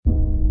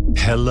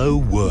Hello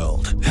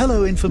world.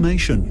 Hello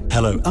information.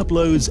 Hello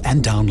uploads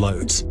and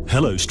downloads.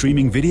 Hello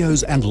streaming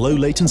videos and low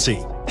latency.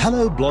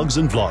 Hello blogs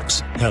and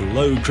vlogs.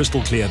 Hello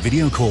crystal clear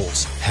video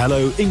calls.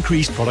 Hello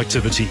increased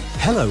productivity.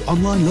 Hello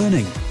online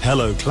learning.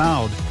 Hello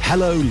cloud.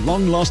 Hello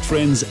long lost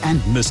friends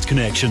and missed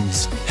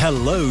connections.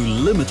 Hello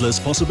limitless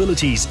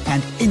possibilities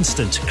and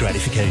instant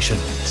gratification.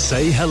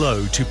 Say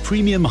hello to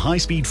premium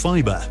high-speed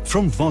fiber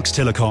from Vox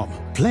Telecom.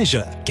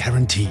 Pleasure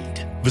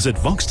guaranteed. Visit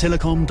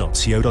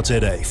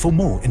voxtelecom.co.za for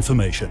more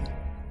information.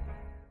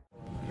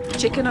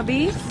 Chicken or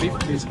beef? Beef,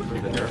 please.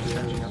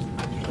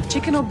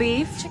 Chicken or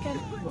beef? Chicken.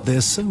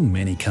 There's so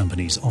many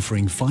companies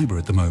offering fiber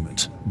at the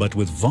moment, but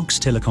with Vox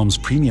Telecom's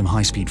premium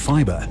high-speed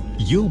fiber,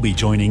 you'll be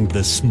joining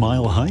the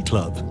Smile High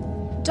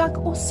Club. Duck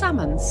or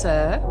salmon,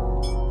 sir?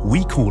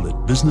 We call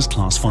it business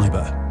class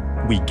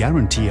fiber. We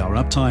guarantee our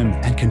uptime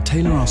and can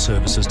tailor our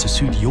services to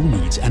suit your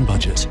needs and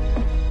budget.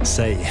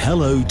 Say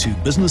hello to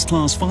business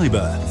class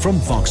fiber from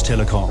Vox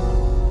Telecom.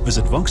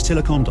 Visit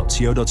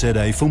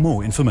voxtelecom.co.za for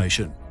more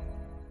information.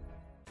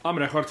 I'm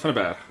Regardt van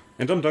der Berg.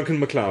 And I'm Duncan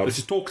McLeod. This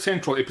is Talk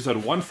Central, episode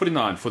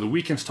 149 for the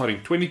weekend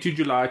starting 22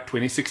 July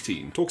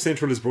 2016. Talk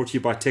Central is brought to you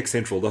by Tech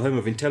Central, the home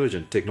of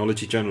intelligent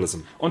technology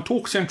journalism. On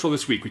Talk Central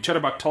this week, we chat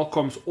about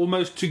Telkom's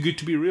almost too good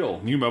to be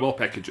real new mobile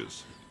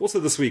packages.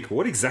 Also this week,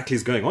 what exactly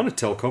is going on at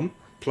Telkom?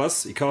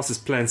 Plus, ICASA's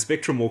planned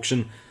Spectrum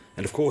auction,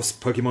 and of course,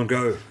 Pokemon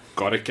Go.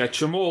 Gotta catch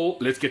them all.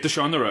 Let's get the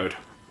show on the road.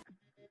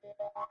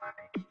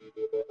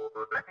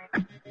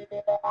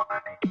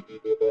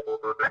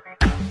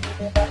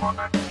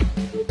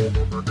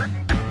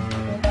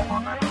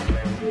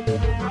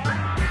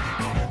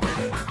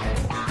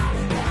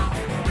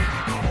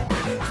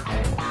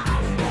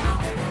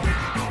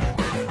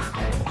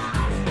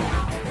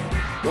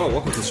 Well,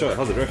 welcome to the show.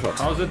 How's it, Regardt?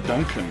 How's it,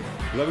 Duncan?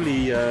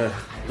 Lovely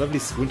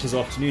winter's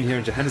afternoon here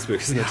in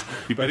Johannesburg, isn't it?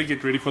 You better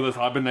get ready for those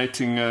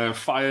hibernating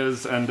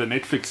fires and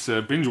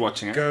Netflix binge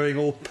watching. Eh? Going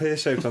all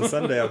pear-shaped on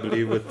Sunday, I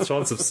believe, with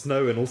chance of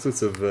snow and all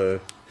sorts of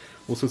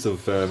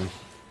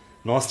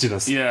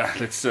nastiness. Yeah,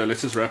 let's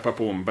just wrap up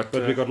warm. But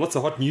we've got lots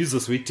of hot news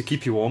this week to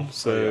keep you warm,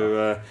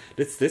 so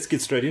let's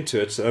get straight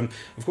into it. Of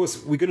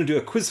course, we're going to do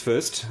a quiz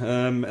first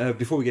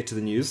before we get to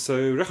the news.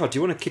 So, Regardt, do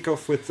you want to kick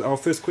off with our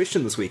first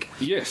question this week?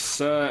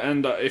 Yes,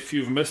 and if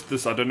you've missed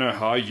this, I don't know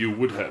how you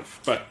would have.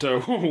 But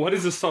what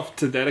is the soft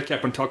data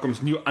cap on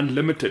Telkom's new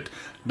unlimited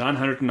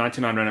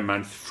R999 a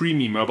month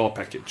freemium mobile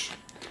package?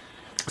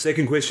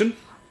 Second question.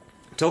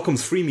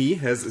 Telkom's FreeMe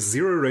has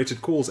 0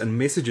 rated calls and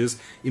messages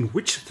in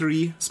which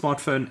 3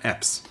 smartphone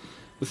apps?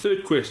 The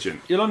third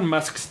question. Elon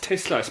Musk's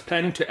Tesla is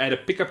planning to add a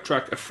pickup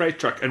truck, a freight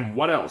truck, and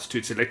what else to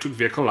its electric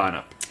vehicle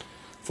lineup?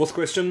 Fourth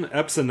question.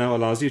 Absa now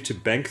allows you to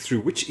bank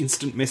through which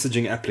instant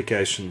messaging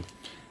application?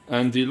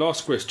 And the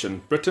last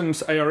question.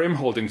 Britain's ARM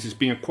Holdings is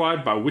being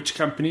acquired by which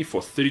company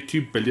for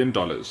 $32 billion?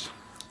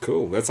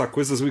 Cool. That's our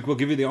quiz this week. We'll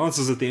give you the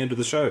answers at the end of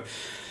the show.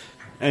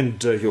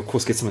 And you'll, of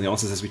course, get some of the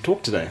answers as we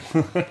talk today.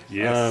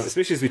 Yes.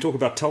 Especially as we talk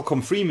about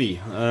Telkom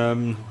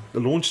FreeMe.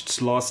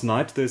 Launched last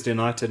night, Thursday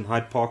night, in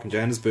Hyde Park in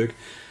Johannesburg.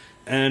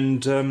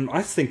 And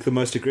I think the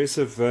most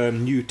aggressive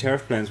new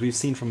tariff plans we've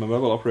seen from a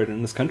mobile operator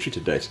in this country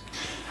to date.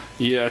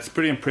 Yeah, it's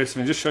pretty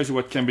impressive. It just shows you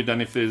what can be done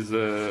if there's,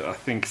 I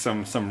think,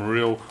 some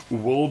real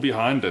will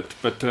behind it.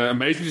 But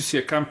amazing to see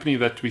a company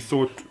that we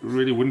thought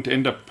really wouldn't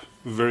end up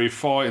very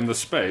far in the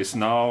space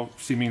now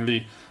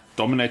seemingly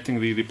dominating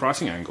the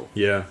pricing angle.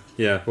 Yeah.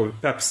 Well,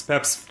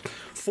 perhaps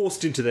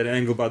forced into that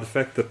angle by the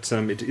fact that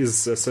it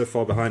is so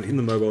far behind in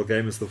the mobile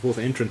game as the fourth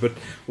entrant. But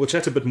we'll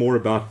chat a bit more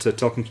about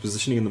Telkom's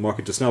positioning in the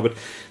market just now. But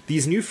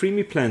these new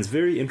FreeMe plans,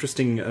 very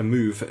interesting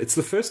move. It's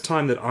the first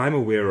time that I'm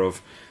aware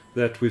of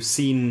that we've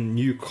seen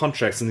new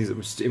contracts, and these,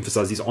 just to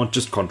emphasize, these aren't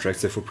just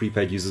contracts, they're for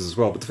prepaid users as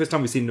well. But the first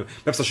time we've seen,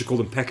 perhaps I should call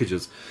them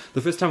packages,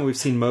 the first time we've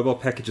seen mobile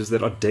packages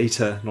that are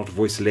data, not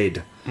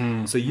voice-led.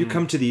 So you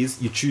come to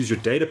these, you choose your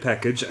data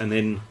package, and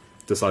then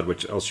decide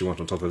which else you want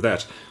on top of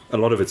that. A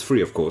lot of it's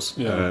free, of course,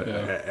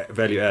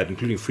 value add,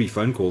 including free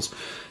phone calls.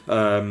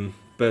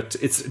 But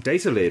it's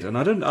data-led, and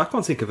I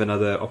can't think of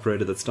another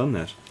operator that's done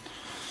that.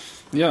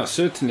 Yeah,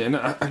 certainly. And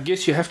I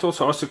guess you have to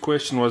also ask the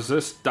question, was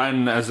this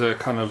done as a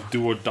kind of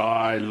do or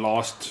die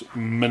last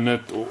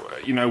minute, or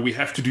we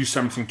have to do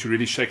something to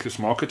really shake this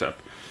market up?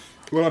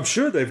 Well, I'm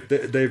sure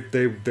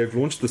they've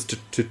launched this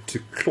to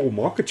claw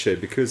market share,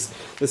 because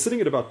they're sitting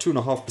at about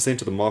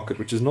 2.5% of the market,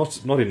 which is not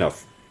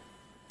enough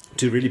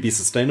to really be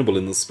sustainable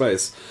in this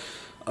space.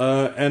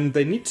 And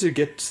they need to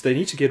get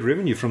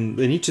revenue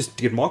they need to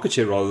get market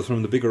share rather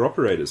from the bigger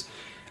operators.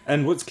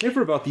 And what's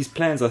clever about these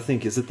plans, I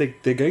think, is that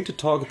they're going to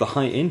target the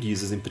high-end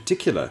users in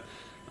particular.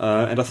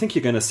 And I think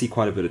you're going to see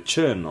quite a bit of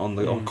churn on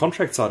the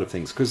contract side of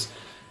things, because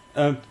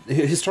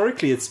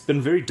historically it's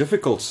been very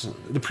difficult.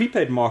 The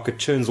prepaid market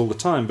churns all the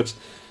time, but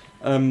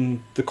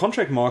the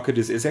contract market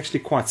is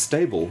actually quite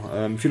stable.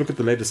 If you look at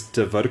the latest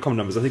Vodacom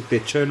numbers, I think their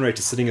churn rate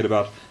is sitting at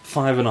about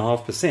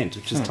 5.5%,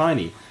 which is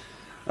tiny.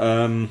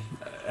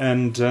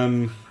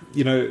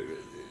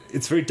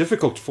 it's very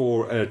difficult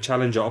for a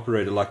challenger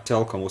operator like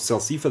Telkom or Cell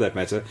C, for that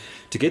matter,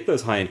 to get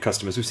those high-end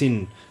customers. We've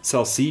seen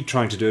Cell C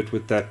trying to do it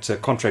with that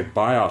contract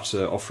buyout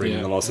offering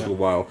in the last little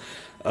while.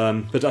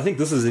 But I think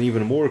this is an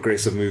even more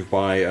aggressive move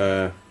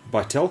by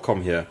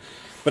Telkom here.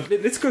 But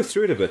let's go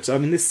through it a bit. I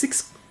mean, there's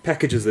 6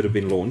 packages that have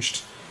been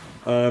launched,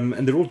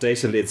 and they're all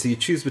data-led. So you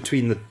choose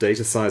between the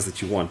data size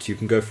that you want. You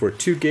can go for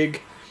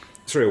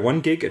a 1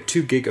 gig, a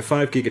 2 gig, a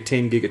 5 gig, a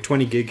 10 gig, a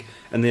 20 gig,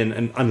 and then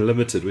an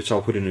unlimited, which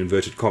I'll put in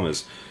inverted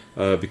commas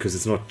because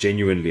it's not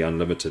genuinely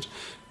unlimited,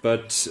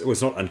 but it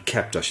was not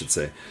uncapped, I should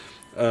say.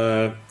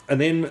 And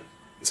then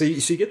so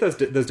you get those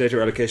data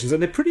allocations,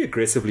 and they're pretty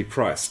aggressively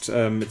priced.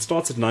 It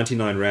starts at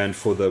 99 Rand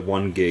for the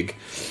 1 gig,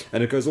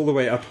 and it goes all the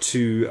way up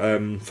to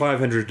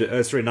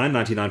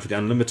 999 for the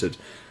unlimited.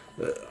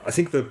 I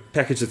think the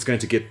package that's going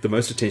to get the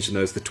most attention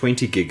though is the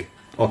 20 gig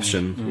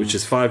option, which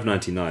is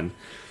 599.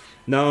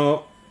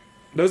 Now,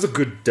 those are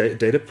good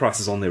data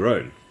prices on their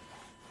own.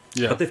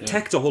 Yeah, but they've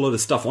tacked a whole lot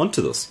of stuff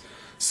onto this.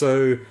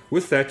 So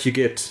with that, you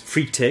get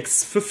free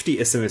texts, 50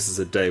 SMSs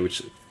a day,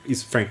 which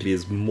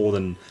is more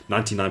than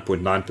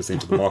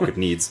 99.9% of the market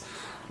needs.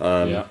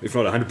 If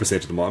not 100%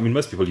 of the market. I mean,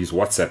 most people use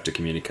WhatsApp to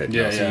communicate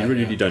now, so you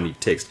really don't need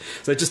text.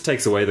 So it just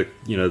takes away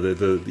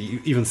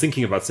the even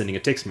thinking about sending a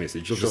text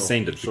message. You'll just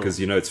send it because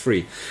you know it's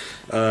free.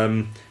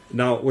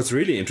 Now, what's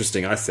really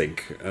interesting, I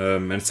think,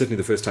 and it's certainly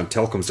the first time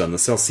Telkom's done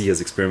this, Cell C has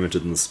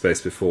experimented in this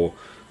space before.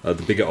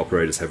 The bigger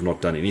operators have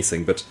not done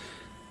anything, but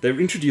they're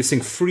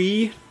introducing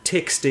free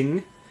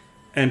texting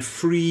and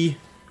free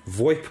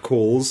VoIP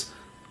calls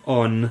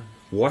on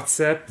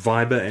WhatsApp,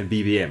 Viber, and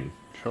BBM.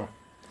 Sure.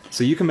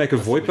 So you can make a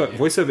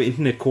voice over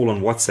internet call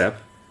on WhatsApp,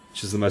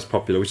 which is the most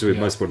popular, which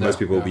is what most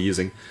people will be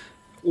using.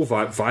 Or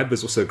Viber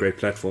is also a great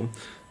platform.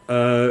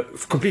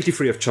 Completely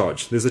free of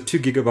charge. There's a 2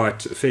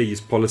 gigabyte fair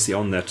use policy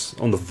on that,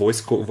 on the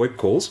VoIP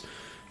calls.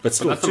 But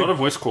still, that's a lot of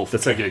voice call for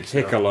that's 2 a gigs.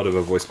 Heck a lot of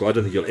a voice call. I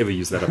don't think you'll ever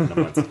use that up in a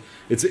month.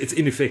 It's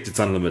in effect, it's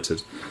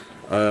unlimited.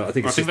 I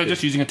think they're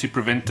just using it to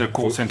prevent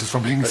call centers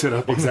from being set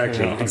up.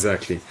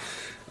 Exactly.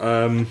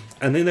 And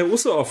then they're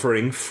also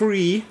offering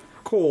free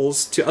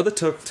calls to other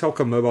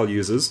Telkom mobile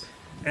users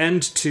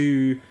and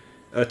to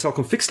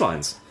Telkom fixed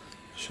lines.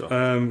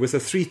 Sure. With a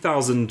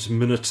 3,000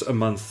 minute a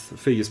month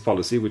fair use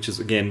policy, which is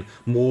again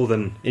more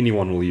than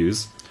anyone will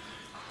use.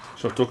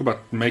 So talk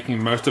about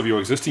making most of your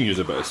existing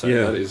user base.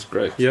 That is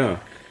great. Yeah.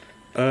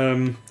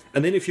 And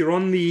then if you're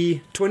on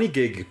the 20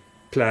 gig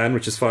plan,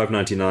 which is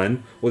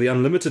 $599, or the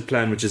unlimited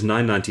plan, which is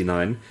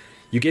 $999,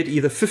 you get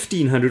either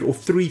 1,500 or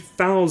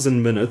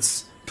 3,000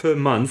 minutes per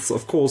month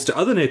of calls to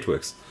other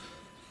networks.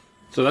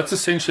 So that's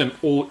essentially an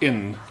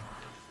all-in.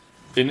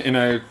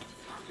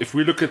 If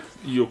we look at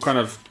your kind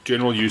of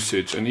general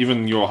usage and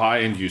even your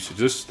high-end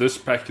usage, these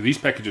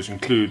packages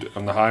include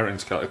on the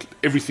higher-end scale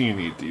everything you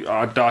need.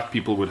 I doubt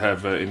people would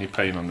have any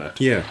pain on that.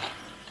 Yeah.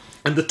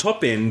 And the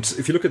top end,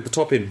 if you look at the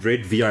top end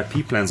Red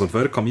VIP plans on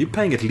Vodacom, you're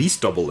paying at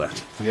least double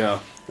that. Yeah.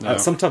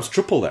 Sometimes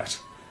triple that.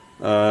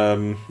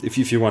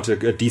 If you want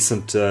a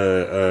decent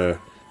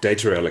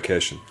data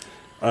allocation.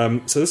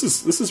 So this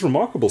is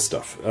remarkable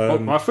stuff. Well,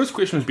 my first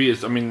question would be: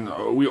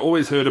 we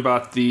always heard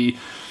about the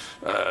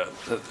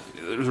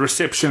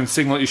reception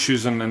signal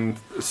issues and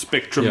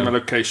spectrum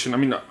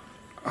allocation.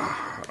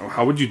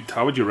 How would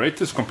you rate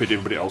this compared to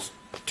everybody else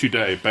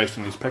today based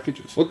on these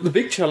packages? Well, the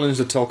big challenge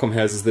that Telkom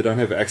has is they don't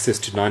have access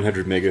to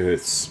 900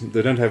 megahertz.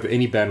 They don't have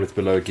any bandwidth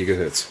below a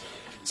gigahertz.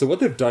 So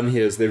what they've done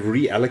here is they've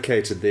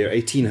reallocated their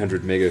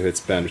 1800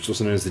 megahertz band, which is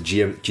also known as the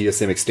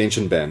GSM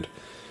extension band,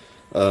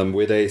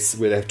 where they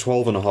have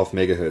 12.5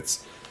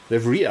 megahertz.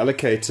 They've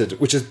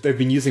reallocated, they've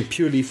been using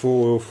purely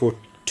for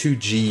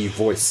 2G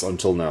voice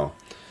until now.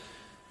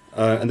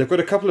 And they've got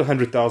a couple of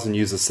 100,000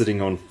 users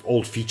sitting on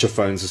old feature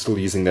phones who are still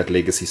using that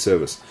legacy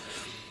service.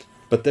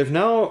 But they've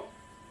now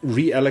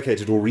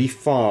reallocated or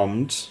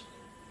refarmed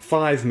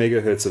 5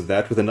 megahertz of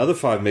that, with another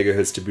 5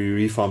 megahertz to be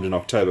refarmed in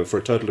October for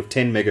a total of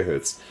 10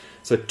 megahertz.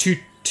 So two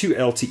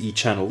LTE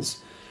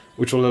channels,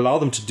 which will allow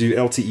them to do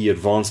LTE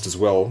advanced as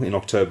well in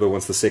October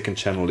once the second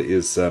channel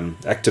is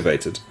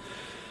activated.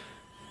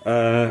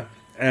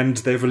 And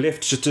they've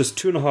left just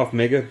 2.5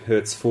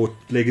 megahertz for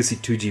legacy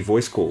 2G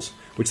voice calls,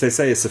 which they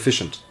say is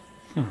sufficient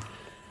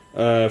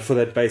for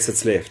that base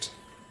that's left.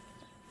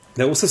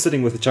 They're also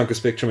sitting with a chunk of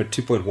spectrum at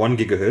 2.1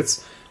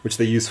 gigahertz, which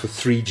they use for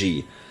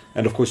 3G.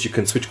 And of course, you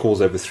can switch calls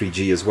over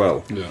 3G as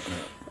well.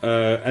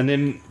 And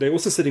then they're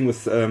also sitting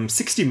with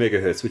 60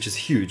 megahertz, which is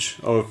huge,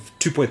 of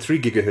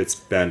 2.3 gigahertz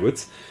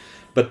bandwidth.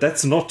 But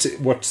that's not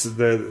what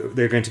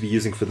they're going to be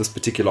using for this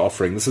particular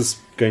offering. This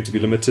is going to be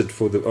limited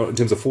in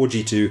terms of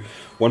 4G to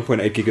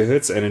 1.8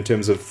 gigahertz, and in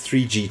terms of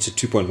 3G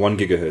to 2.1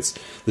 gigahertz.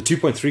 The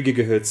 2.3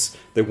 gigahertz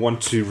they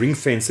want to ring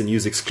fence and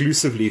use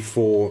exclusively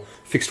for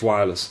fixed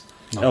wireless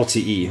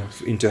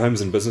LTE into homes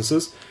and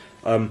businesses.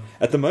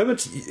 At the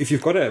moment, if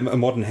you've got a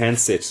modern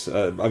handset,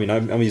 I mean,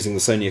 I'm using the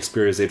Sony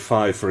Xperia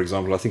Z5, for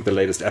example. I think the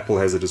latest Apple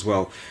has it as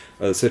well.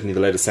 Certainly the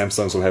latest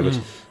Samsungs will have it.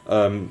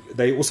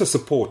 They also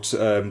support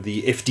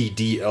the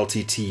FDD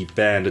LTT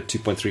band at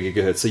 2.3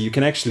 gigahertz, so you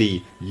can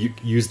actually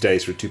use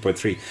data at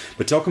 2.3.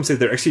 But Telkom said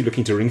they're actually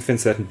looking to ring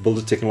fence that and build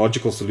a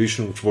technological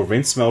solution which will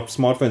prevent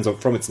smartphones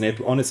from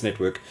on its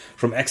network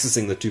from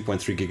accessing the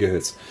 2.3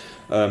 gigahertz,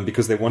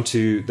 because they want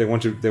to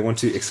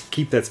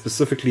keep that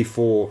specifically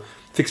for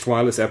fixed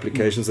wireless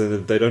applications,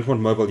 and they don't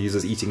want mobile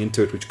users eating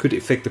into it, which could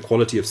affect the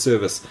quality of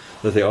service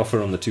that they offer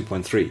on the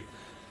 2.3,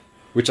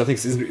 which I think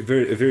is a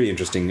very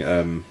interesting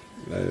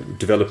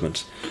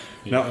development.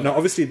 Yeah. Now,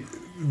 obviously,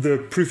 the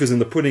proof is in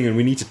the pudding, and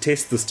we need to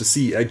test this to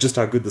see just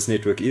how good this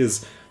network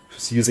is,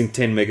 using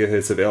 10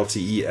 megahertz of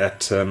LTE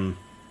at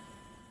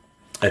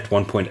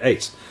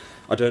 1.8.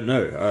 I don't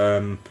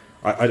know.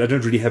 I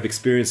don't really have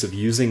experience of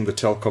using the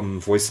Telkom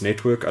voice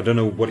network. I don't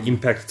know what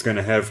impact it's going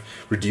to have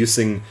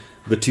reducing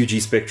the 2G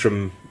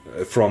spectrum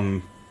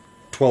from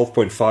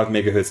 12.5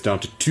 megahertz down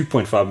to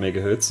 2.5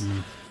 megahertz.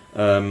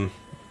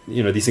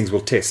 These things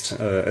will test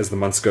as the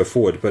months go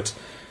forward. But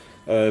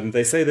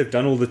they say they've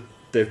done all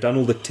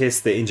the tests.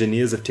 Their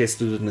engineers have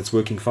tested it, and it's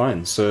working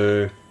fine.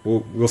 So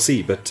we'll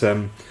see. But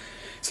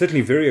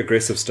certainly very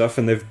aggressive stuff,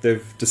 and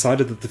they've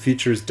decided that the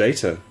future is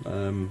data.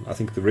 I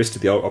think the rest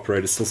of the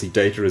operators still see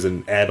data as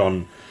an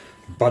add-on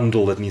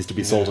bundle that needs to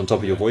be sold on top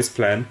of your voice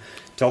plan.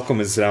 Telkom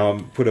has now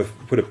put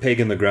a peg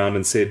in the ground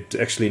and said,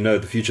 actually, no,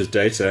 the future's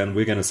data, and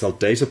we're going to sell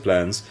data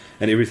plans,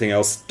 and everything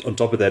else on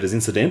top of that is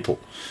incidental.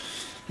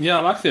 Yeah,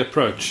 I like the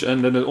approach,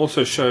 and then it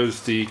also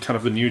shows the kind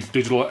of the new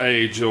digital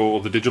age or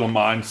the digital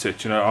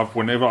mindset.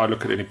 Whenever I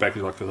look at any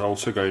package like this, I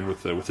also go in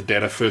with the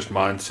data first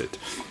mindset.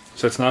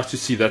 So it's nice to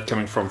see that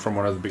coming from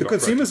one of the big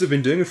operators. Consumers have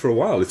been doing it for a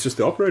while. It's just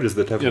the operators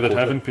that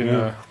haven't been.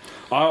 Yeah.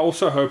 I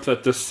also hope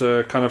that this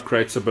kind of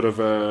creates a bit of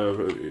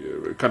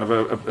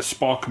a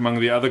spark among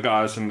the other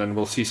guys, and then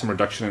we'll see some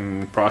reduction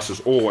in prices,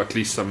 or at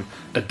least some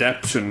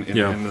adaptation in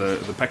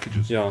the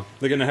packages. Yeah,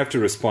 they're going to have to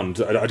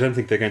respond. I don't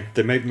think they're going.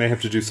 They may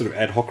have to do sort of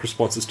ad hoc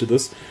responses to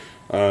this.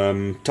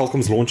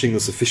 Telkom's launching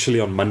this officially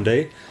on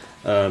Monday.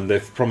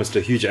 They've promised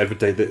a huge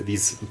advertisement.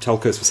 These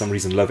telcos, for some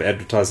reason, love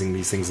advertising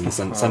these things in the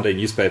Sunday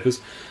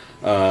newspapers.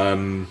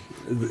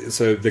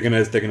 So they're going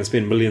to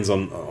spend millions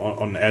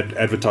on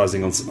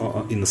advertising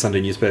in the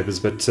Sunday newspapers.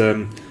 But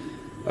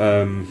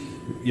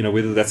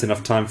whether that's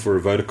enough time for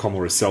a Vodacom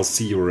or a Cell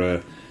C or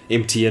a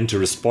MTN to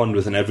respond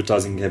with an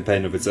advertising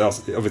campaign of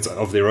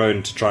their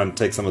own to try and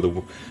take some of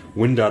the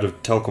wind out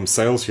of Telkom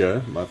sales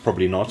here,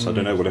 probably not. I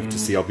don't know. We'll have to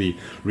see. I'll be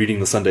reading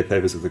the Sunday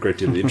papers with a great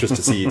deal of interest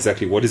to see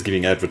exactly what is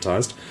getting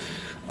advertised.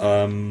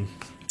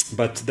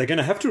 But they're going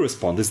to have to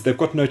respond. They've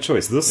got no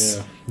choice.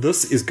 This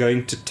is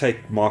going to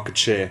take market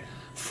share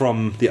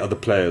from the other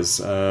players.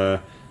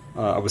 I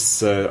was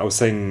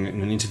saying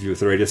in an interview with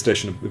the radio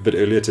station a bit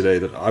earlier today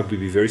that I would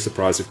be very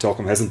surprised if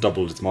Telkom hasn't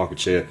doubled its market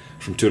share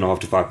from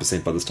 2.5% to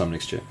 5% by this time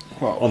next year.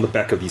 Wow. On the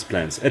back of these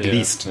plans, at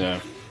least. Yeah.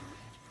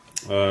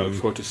 Look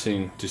forward to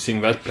seeing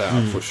that play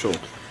out for sure.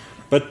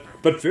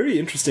 But very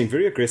interesting,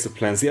 very aggressive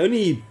plans.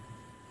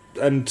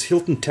 And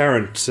Hilton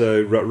Tarrant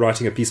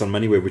writing a piece on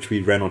Moneyweb, which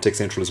we ran on Tech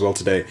Central as well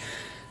today,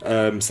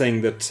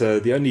 saying that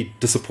the only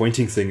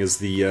disappointing thing is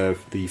the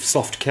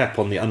soft cap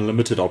on the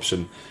unlimited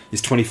option is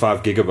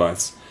 25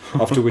 gigabytes,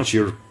 after which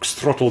you're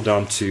throttled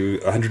down to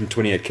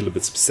 128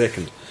 kilobits per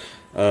second,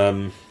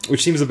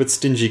 which seems a bit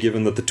stingy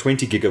given that the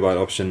 20 gigabyte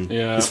option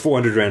is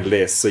 400 Rand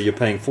less, so you're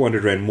paying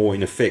 400 Rand more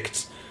in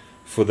effect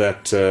for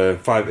that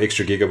 5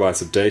 extra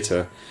gigabytes of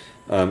data.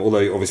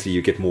 Although obviously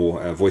you get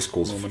more voice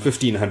calls,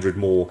 1,500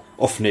 more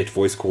off-net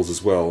voice calls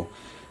as well.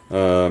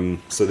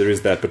 So there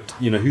is that. But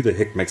who the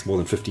heck makes more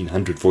than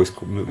 1,500 voice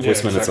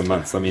minutes a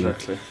month? I mean,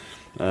 exactly.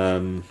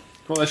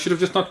 Well, they should have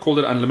just not called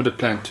it unlimited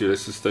plan 2.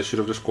 They should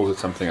have just called it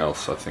something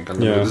else. I think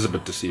unlimited is a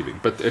bit deceiving,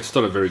 but it's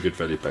still a very good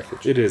value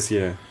package. It is,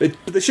 yeah. But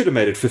they should have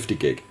made it 50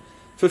 gig.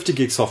 50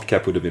 gig soft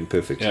cap would have been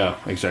perfect. Yeah,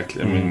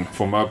 exactly. I mean,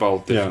 for mobile,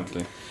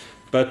 definitely. Yeah.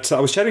 But I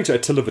was chatting to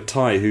Attila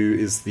Bataille, who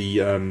is the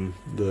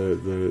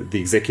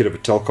executive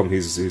at Telkom,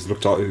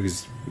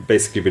 who's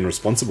basically been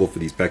responsible for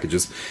these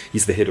packages.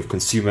 He's the head of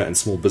consumer and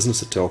small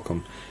business at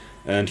Telkom,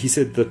 and he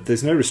said that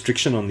there's no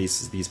restriction on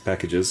these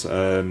packages.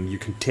 You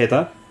can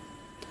tether.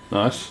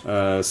 Nice.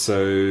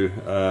 So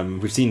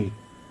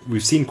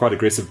we've seen quite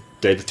aggressive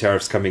data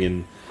tariffs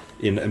coming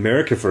in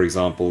America, for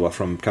example,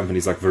 from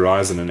companies like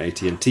Verizon and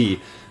AT&T.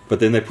 But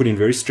then they put in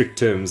very strict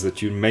terms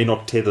that you may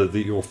not tether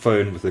your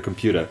phone with a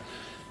computer.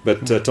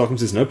 But Telkom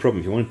says, no problem.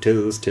 If you want to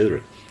tether this, tether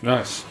it.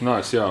 Nice.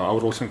 Yeah, I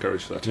would also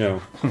encourage that.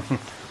 Yeah.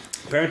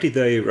 Apparently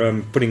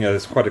they're putting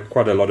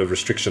quite a lot of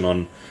restriction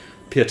on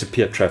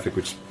peer-to-peer traffic,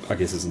 which I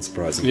guess isn't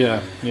surprising.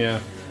 Yeah.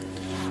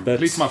 But at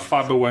least my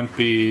fiber won't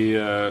be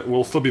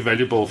will still be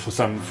valuable for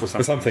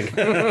something.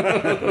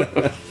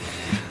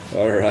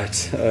 All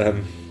right.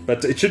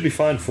 But it should be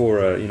fine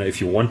for if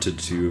you wanted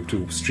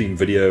to stream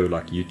video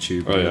like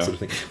YouTube and that sort of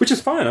thing, which is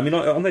fine. I mean,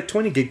 on that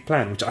 20 gig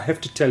plan, which I have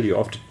to tell you,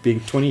 after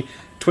being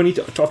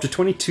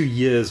 22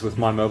 years with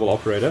my mobile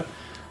operator,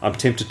 I'm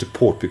tempted to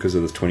port because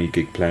of this 20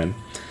 gig plan.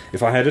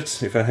 If I had that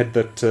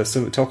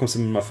Telkom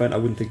SIM in my phone, I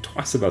wouldn't think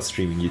twice about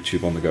streaming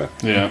YouTube on the go.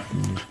 Yeah.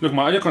 Look,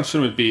 my only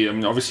concern would be, I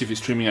mean, obviously, if you're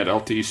streaming at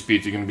LTE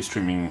speed, you're going to be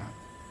streaming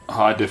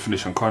high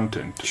definition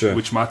content, Sure.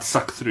 which might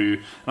suck through.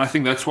 And I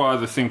think that's why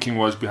the thinking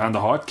was behind the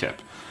hard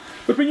cap.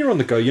 But when you're on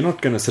the go, you're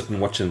not going to sit and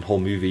watch a whole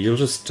movie. You'll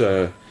just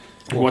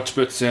Watch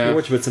bits, yeah. you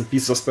watch bits and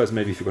pieces. I suppose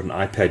maybe if you've got an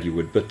iPad, you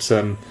would. But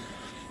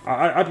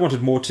I'd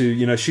wanted more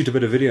to shoot a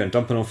bit of video and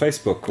dump it on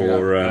Facebook,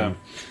 or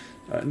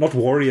not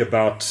worry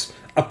about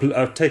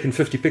taking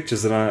 50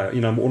 pictures and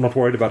or not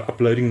worried about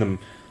uploading them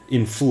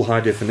in full high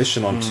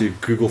definition onto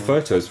Google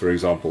Photos, for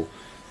example.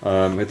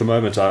 At the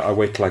moment, I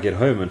wait till I get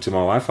home and to my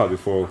Wi-Fi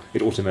before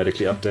it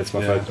automatically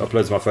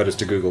uploads my photos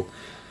to Google.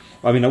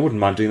 I mean, I wouldn't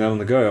mind doing that on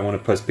the go. I want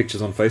to post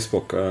pictures on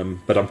Facebook,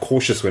 but I'm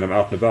cautious when I'm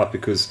out and about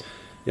because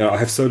I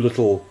have so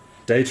little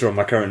data on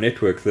my current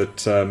network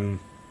that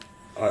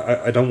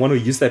I don't want to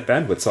use that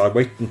bandwidth. So I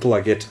wait until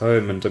I get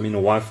home and I'm in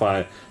a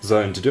Wi-Fi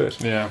zone to do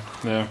it. Yeah.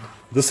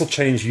 This will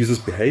change users'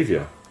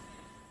 behavior.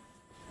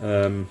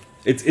 I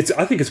think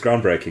it's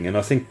groundbreaking, and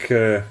I think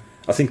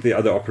the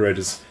other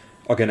operators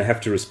are going to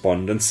have to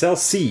respond. And Cell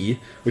C,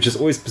 which has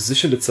always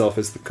positioned itself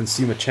as the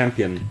consumer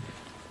champion,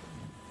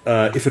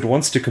 if it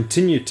wants to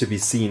continue to be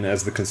seen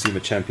as the consumer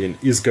champion,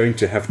 is going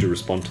to have to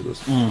respond to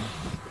this.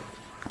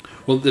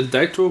 Well, did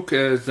they talk?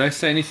 Did they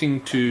say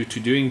anything to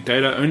doing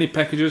data-only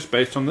packages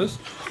based on this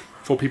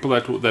for people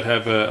that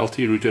have a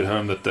LTE router at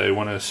home that they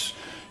want to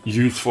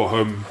use for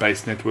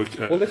home-based network?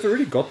 Well, they've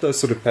already got those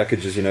sort of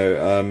packages,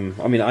 I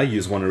mean, I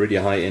use one already,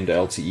 a high-end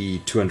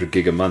LTE 200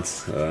 gig a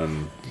month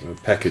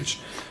package.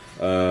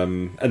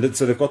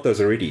 So they've got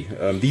those already.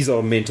 These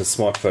are meant as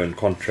smartphone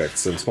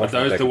contracts and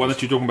smartphone But the one packages.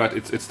 that you're talking about,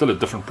 it's still a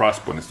different price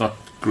point. It's not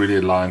really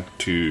aligned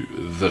to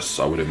this,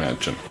 I would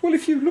imagine. Well,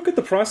 if you look at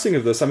the pricing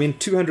of this, I mean,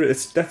 200.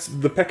 That's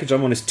the package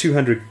I'm on is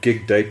 200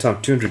 gig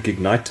daytime, 200 gig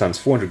night times,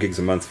 400 gigs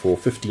a month for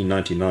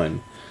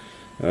 $15.99.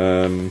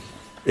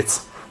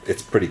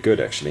 It's pretty good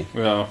actually,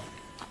 Yeah.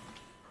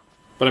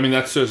 But I mean,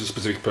 that serves a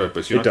specific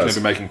purpose. You're It not going does.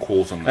 to be making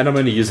calls on that. and I'm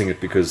only using it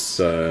because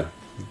the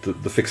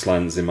fixed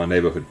lines in my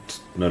neighborhood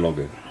no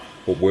longer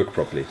work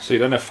properly. So you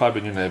don't have fibre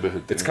in your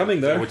neighbourhood. It's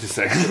coming, though. What you're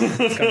saying?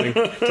 It's coming.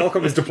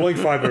 Telkom is deploying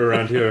fiber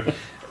around here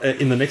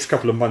in the next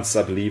couple of months,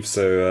 I believe.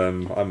 So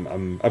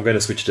I'm going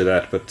to switch to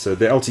that. But the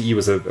LTE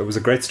was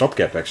a great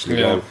stopgap actually.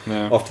 Yeah.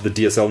 After the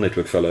DSL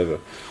network fell over.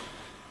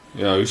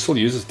 Yeah, who still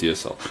uses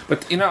DSL?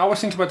 But I was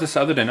thinking about this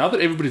the other day. Now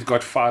that everybody's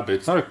got fibre,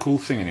 it's not a cool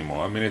thing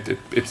anymore. I mean,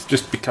 it's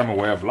just become a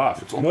way of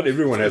life. It's almost, Not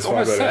everyone has it's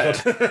almost fiber.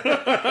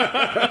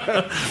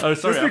 sad. Oh,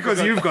 sorry, Just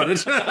because you've got it.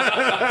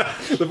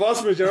 The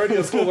vast majority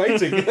are still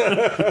waiting.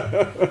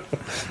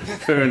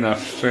 Fair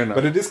enough.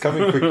 But it is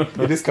coming quick.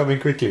 It is coming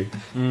quickly.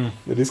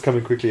 It is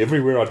coming quickly.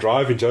 Everywhere I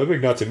drive in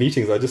Joburg now to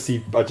meetings, I just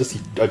see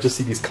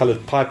these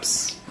coloured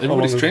pipes.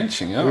 Everybody's along the-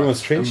 trenching. Yeah,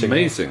 Everyone's trenching.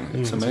 Amazing. It's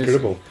It's amazing.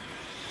 incredible.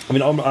 I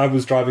mean, I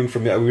was driving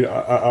from.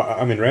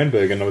 I'm in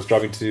Randburg, and I was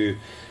driving to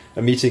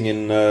a meeting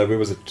in where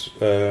was it?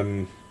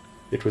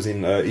 It was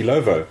in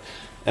Ilovo,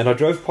 and I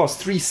drove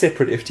past 3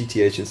 separate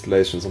FTTH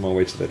installations on my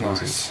way to that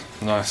meeting.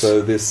 Nice.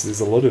 So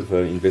there's a lot of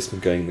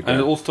investment going in the And it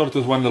ground. all started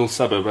with one little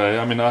suburb.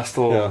 I mean, I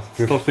still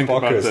think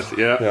about Parkhurst.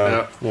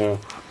 that. Yeah.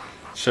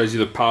 Shows you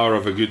the power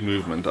of a good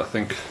movement, I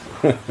think.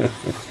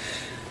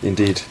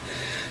 Indeed.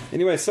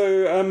 Anyway,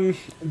 so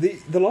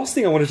the last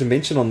thing I wanted to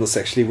mention on this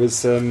actually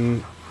was,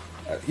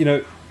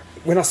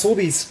 when I saw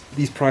these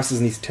prices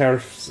and these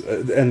tariffs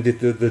and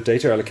the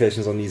data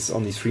allocations on these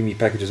freemium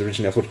packages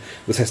originally, I thought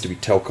this has to be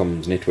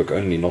Telkom's network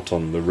only, not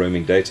on the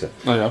roaming data.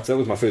 Oh yeah. So that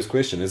was my first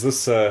question: is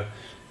this on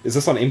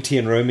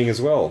MTN roaming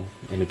as well?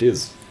 And it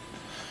is.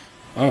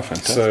 Oh,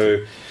 fantastic.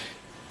 So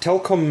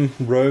Telkom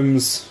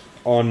roams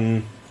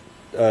on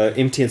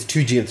MTN's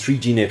 2G and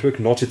 3G network,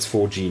 not its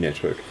 4G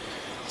network.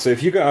 So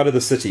if you go out of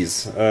the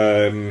cities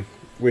where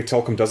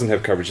Telkom doesn't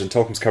have coverage, and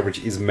Telkom's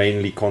coverage is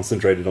mainly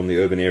concentrated on the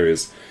urban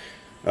areas,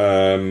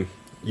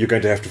 you're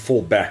going to have to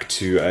fall back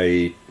to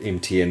a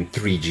MTN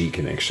 3G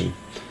connection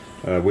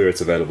where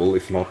it's available.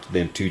 If not,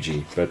 then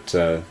 2G. But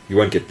you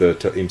won't get the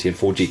MTN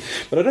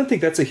 4G. But I don't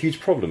think that's a huge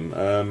problem.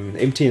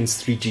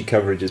 MTN's 3G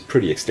coverage is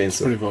pretty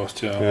extensive. Pretty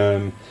vast,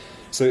 yeah.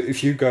 So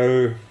if you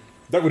go...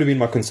 That would have been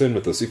my concern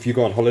with this. If you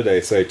go on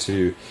holiday, say,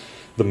 to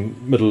the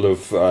middle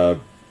of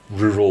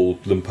rural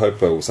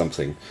Limpopo or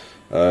something,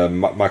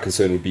 my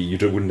concern would be you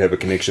wouldn't have a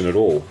connection at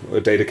all,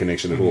 a data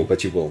connection at all,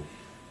 but you will.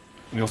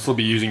 And you'll still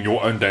be using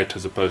your own data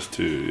as opposed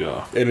to,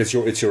 yeah. And it's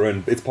your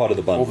own. It's part of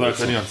the bundle. Although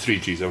it's only on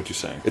 3G, is that what you're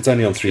saying? It's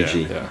only on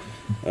 3G,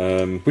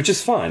 Yeah. which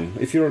is fine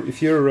if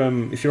you're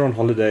on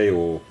holiday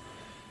or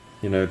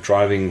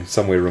driving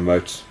somewhere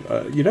remote.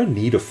 You don't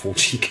need a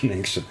 4G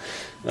connection.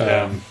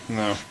 No.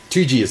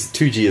 2G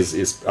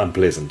is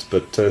unpleasant,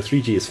 but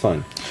 3G is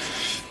fine.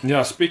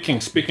 Yeah,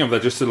 speaking of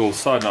that, just a little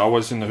side note, I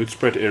was in the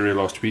Hoedspruit area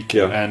last week,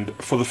 Yeah. and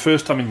for the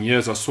first time in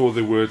years, I saw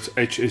the words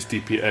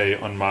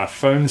HSDPA on my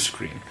phone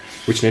screen.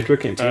 Which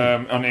network?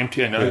 MTN. On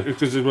MTN, Yeah.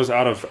 because it was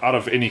out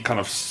of any kind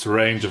of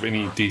range of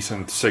any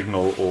decent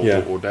signal or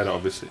Yeah. data,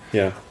 obviously.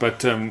 Yeah.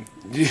 But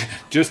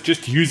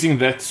just using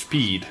that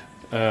speed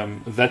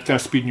that kind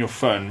of speed in your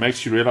phone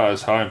makes you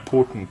realize how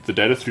important the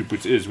data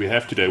throughput is we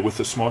have today with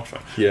the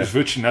smartphone. Yeah. There's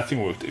virtually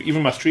nothing worked.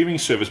 Even my streaming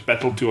service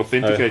battled to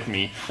authenticate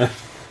me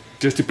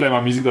just to play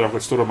my music that I've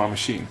got stored on my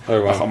machine,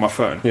 on my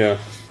phone. Yeah.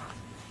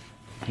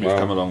 We've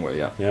come a long way,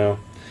 yeah. Yeah.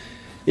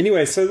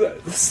 Anyway, so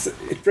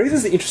it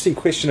raises the interesting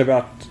question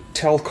about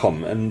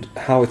Telkom and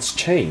how it's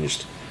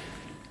changed.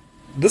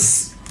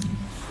 This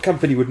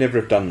company would never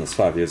have done this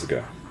 5 years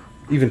ago,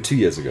 even 2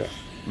 years ago.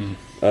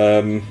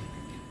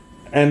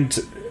 And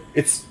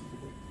it's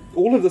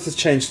all of this has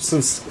changed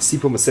since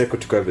Sipho Maseko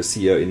took over as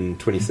CEO in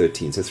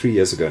 2013, so 3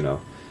 years ago now.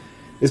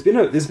 There's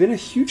been a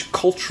huge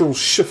cultural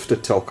shift at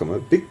Telkom, a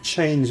big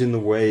change in the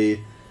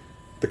way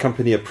the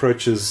company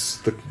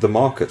approaches the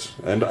market,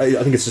 and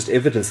I think it's just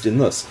evidenced in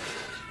this.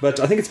 But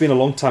I think it's been a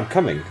long time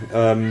coming.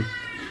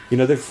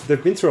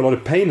 They've been through a lot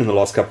of pain in the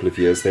last couple of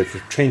years. They've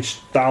retrenched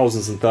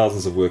thousands and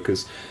thousands of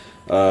workers.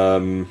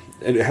 And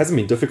it hasn't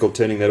been difficult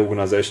turning that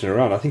organisation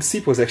around. I think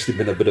Sipho has actually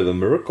been a bit of a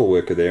miracle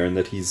worker there, in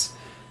that he's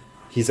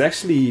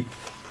actually,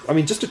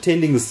 just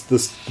attending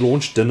this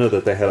launch dinner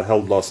that they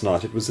held last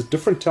night. It was a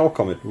different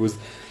Telkom.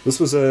 This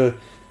was a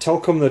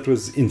Telkom that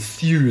was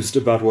enthused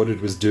about what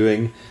it was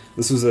doing.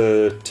 This was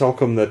a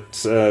Telkom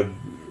that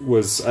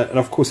was, and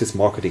of course it's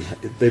marketing.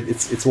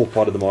 It's all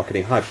part of the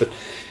marketing hype, but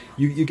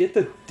you get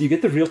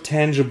the real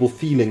tangible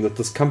feeling that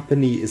this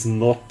company is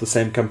not the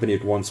same company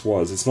it once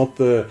was. It's not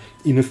the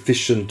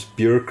inefficient,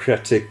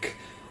 bureaucratic,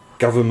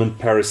 government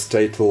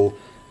parastatal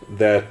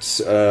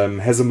that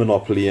has a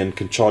monopoly and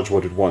can charge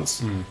what it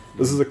wants.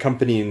 This is a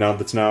company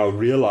that's now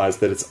realized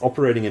that it's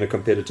operating in a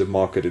competitive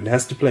market. It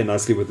has to play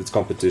nicely with its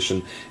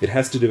competition. It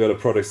has to develop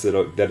products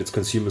that its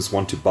consumers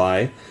want to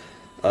buy,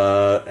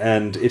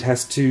 and it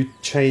has to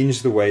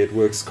change the way it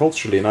works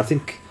culturally. And I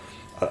think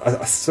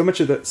so much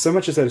as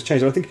that has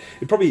changed. I think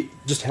it probably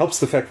just helps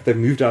the fact that they've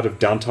moved out of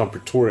downtown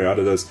Pretoria, out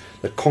of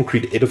that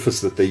concrete edifice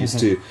that they used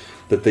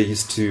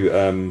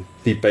to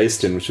be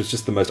based in, which was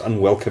just the most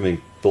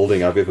unwelcoming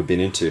building I've ever been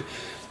into.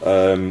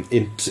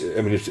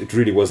 It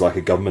really was like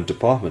a government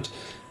department.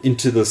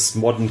 Into this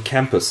modern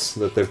campus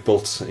that they've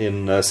built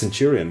in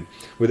Centurion,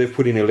 where they've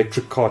put in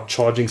electric car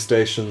charging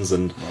stations,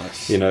 and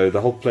nice.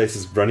 The whole place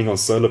is running on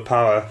solar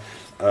power.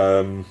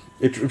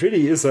 It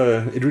really is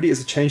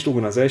a changed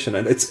organisation,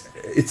 and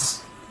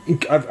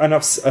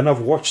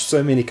I've watched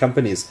so many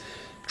companies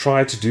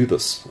try to do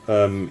this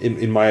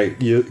in my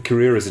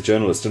career as a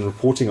journalist and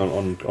reporting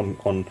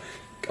on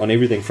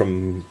everything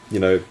from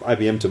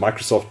IBM to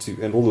Microsoft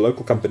and all the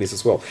local companies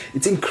as well.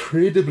 It's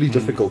incredibly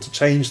difficult to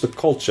change the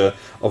culture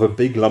of a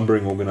big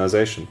lumbering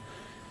organisation,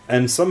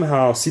 and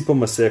somehow Sipho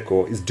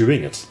Maseko is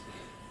doing it.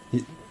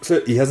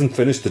 He hasn't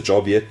finished the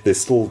job yet. There's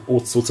still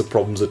all sorts of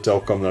problems at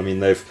Telkom.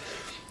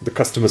 The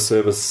customer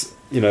service,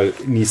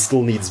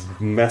 still needs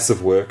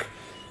massive work,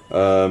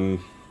 but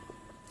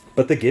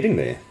they're getting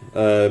there.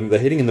 They're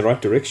heading in the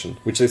right direction,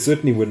 which they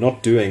certainly were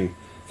not doing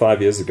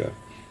 5 years ago.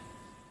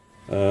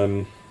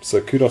 So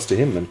kudos to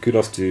him, and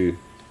kudos to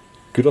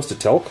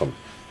Telkom.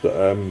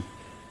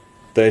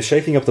 They're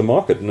shaking up the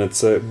market, and I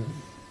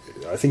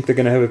think they're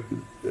going to have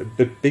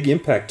a big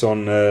impact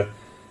on the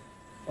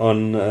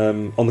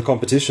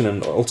competition,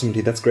 and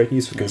ultimately that's great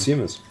news for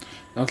consumers.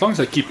 Now, as long as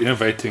they keep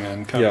innovating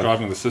and kind of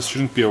driving this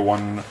shouldn't be a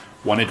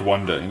one-hit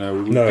wonder.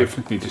 We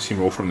definitely need to see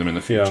more from them in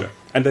the future. Yeah.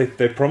 And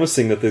they're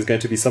promising that there's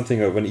going to be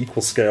something of an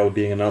equal scale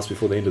being announced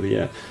before the end of the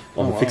year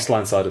on the fixed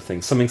line side of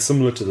things. Something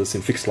similar to this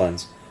in fixed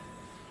lines.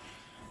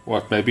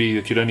 What, maybe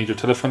that you don't need your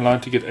telephone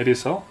line to get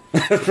ADSL?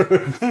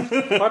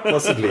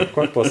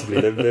 Quite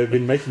possibly. They've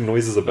been making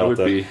noises about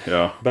that. Would be,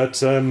 yeah.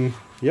 But, on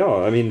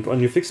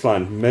your fixed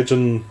line,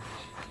 imagine,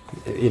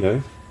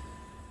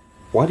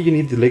 why do you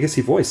need the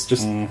legacy voice?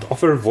 Just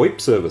offer a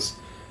VoIP service.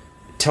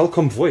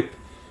 Telkom VoIP.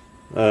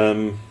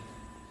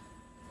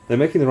 They're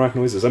making the right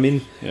noises.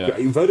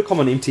 Vodacom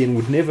and MTN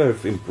would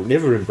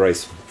never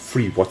embrace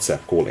free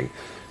WhatsApp calling.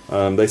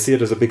 They see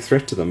it as a big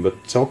threat to them,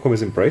 but Telkom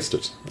has embraced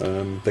it.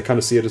 They kind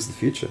of see it as the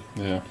future.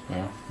 Yeah.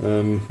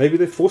 Maybe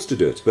they're forced to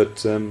do it, but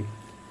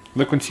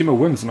the consumer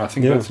wins, and I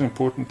think that's an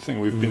important thing.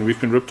 We've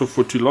been ripped off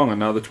for too long, and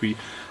now that we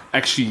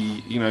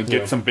actually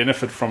get some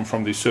benefit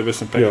from these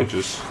service and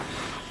packages. Yeah.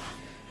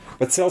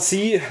 But Cell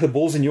C, the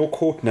ball's in your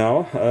court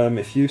now.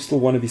 If you still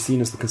want to be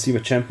seen as the consumer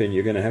champion,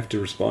 you're going to have to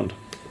respond.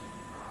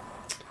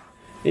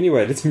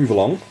 Anyway, let's move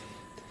along.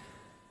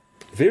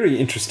 Very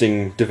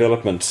interesting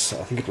development.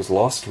 I think it was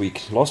last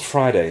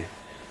Friday.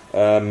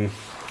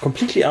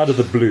 Completely out of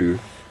the blue,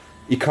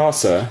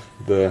 ICASA,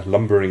 the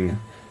lumbering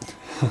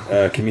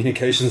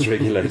communications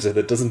regulator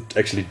that doesn't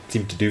actually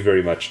seem to do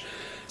very much,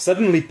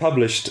 suddenly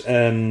published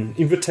an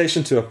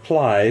invitation to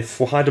apply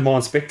for high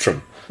demand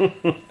spectrum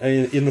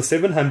in the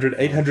 700,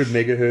 800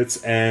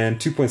 megahertz and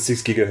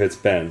 2.6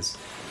 gigahertz bands.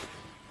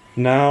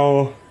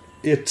 Now,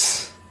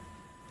 it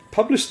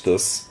published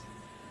this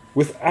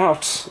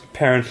without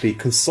apparently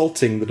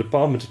consulting the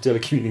Department of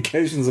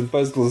Telecommunications and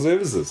Postal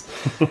Services,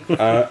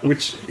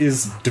 which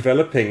is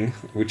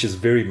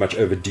very much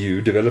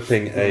overdue,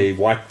 developing a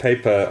white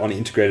paper on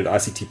integrated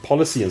ICT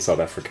policy in South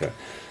Africa.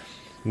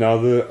 Now,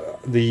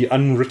 the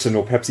unwritten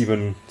or perhaps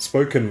even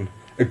spoken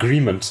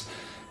agreement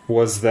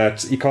was that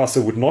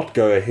ICASA would not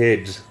go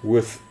ahead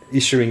with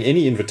issuing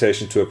any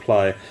invitation to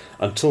apply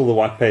until the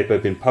white paper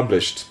had been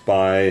published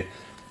by,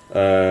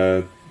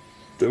 had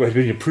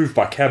been approved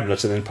by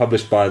Cabinet and then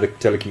published by the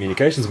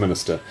telecommunications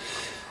minister.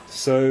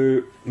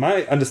 So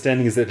my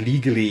understanding is that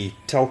legally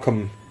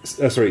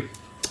ICASA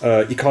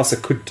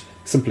could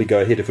simply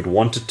go ahead if it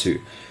wanted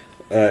to.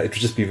 It would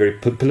just be very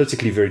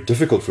politically very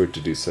difficult for it to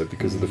do so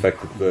because of the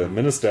fact that the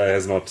minister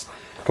has not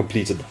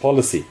completed the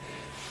policy.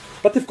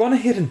 But they've gone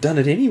ahead and done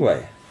it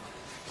anyway.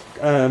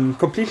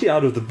 Completely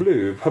out of the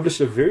blue,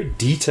 published a very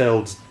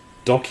detailed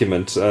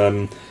document,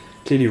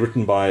 clearly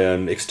written by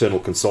an external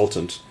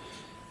consultant,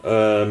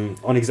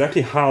 on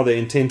exactly how they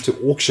intend to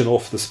auction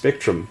off the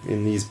spectrum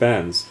in these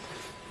bands.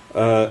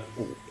 And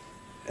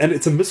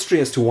it's a mystery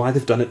as to why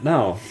they've done it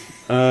now,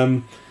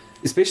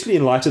 especially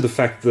in light of the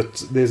fact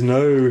that there's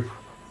no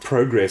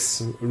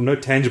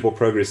tangible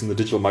progress in the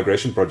digital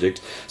migration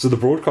project. So the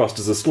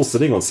broadcasters are still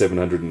sitting on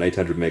 700 and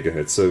 800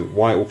 megahertz. So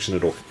why auction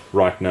it off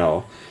right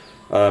now?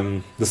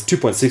 This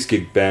 2.6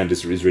 gig band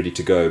is ready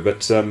to go,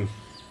 but it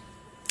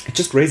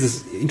just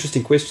raises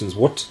interesting questions.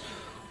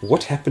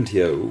 What happened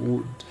here?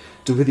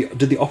 Did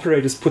the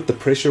operators put the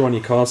pressure on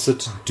ICASA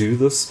to do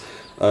this?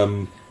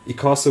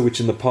 ICASA, which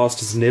in the past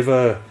has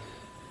never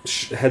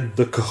had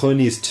the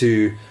cojones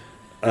to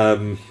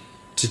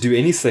do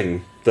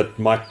anything that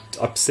might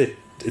upset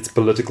its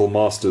political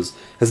masters,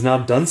 has now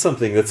done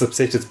something that's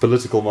upset its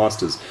political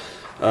masters.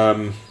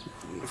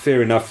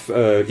 Fair enough,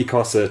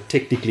 ICASA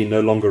technically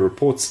no longer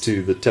reports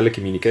to the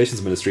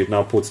telecommunications ministry. It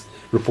now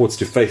reports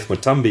to Faith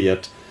Mutambi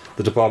at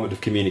the Department of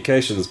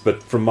Communications.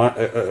 But from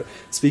my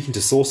speaking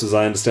to sources,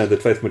 I understand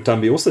that Faith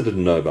Mutambi also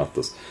didn't know about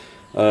this,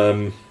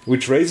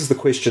 which raises the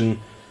question: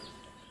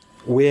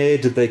 where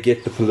did they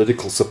get the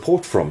political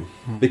support from?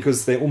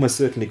 Because they almost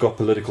certainly got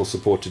political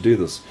support to do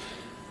this.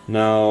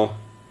 Now,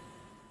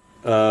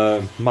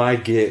 my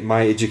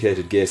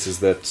educated guess is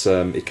that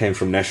it came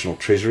from National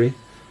Treasury.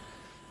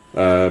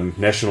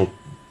 National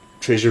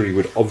Treasury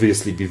would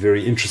obviously be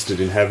very interested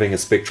in having a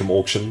spectrum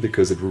auction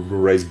because it would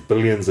raise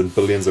billions and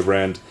billions of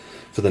rand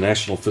for the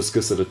national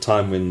fiscus at a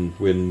time when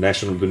the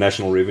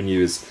national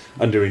revenue is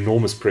under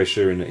enormous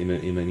pressure in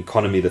an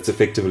economy that's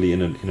effectively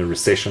in a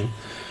recession.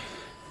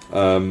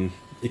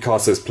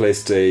 ICASA has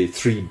placed a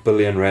 3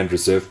 billion rand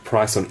reserve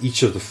price on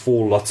each of the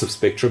 4 lots of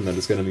spectrum that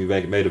is going to be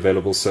made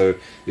available. So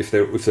if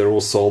they're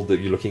all sold,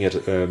 that you're looking at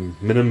a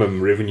minimum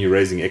revenue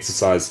raising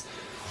exercise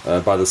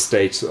by the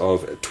state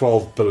of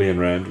 12 billion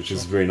rand, which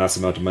is a very nice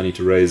amount of money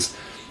to raise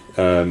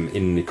in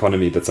an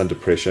economy that's under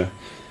pressure.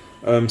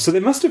 So they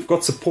must have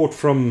got support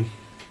from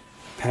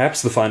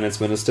perhaps the finance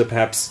minister,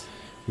 perhaps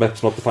not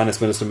the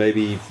finance minister,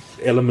 maybe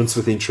elements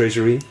within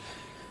Treasury.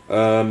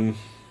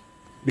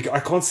 I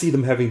can't see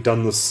them having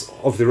done this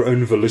of their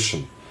own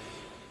volition.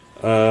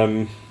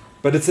 But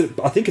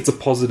I think it's a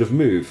positive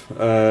move.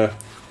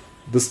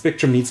 The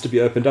spectrum needs to be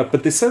opened up,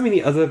 but there's so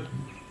many other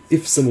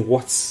ifs and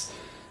what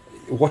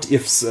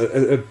ifs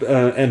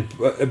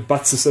and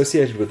buts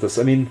associated with this.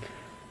 I mean,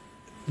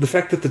 the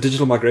fact that the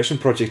digital migration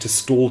project has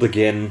stalled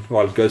again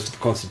while it goes to the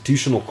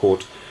Constitutional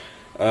Court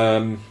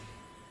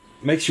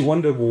makes you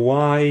wonder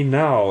why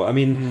now. I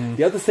mean,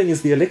 the other thing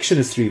is the election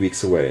is 3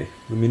 weeks away,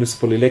 the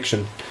municipal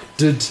election.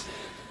 Did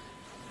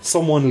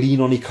someone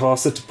lean on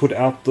ICASA to put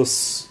out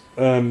this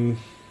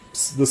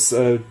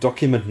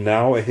document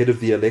now ahead of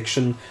the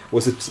election?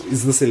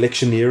 Is this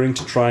electioneering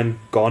to try and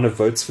garner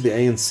votes for the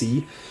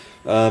ANC?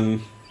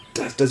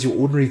 Does your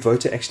ordinary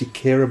voter actually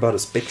care about a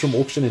spectrum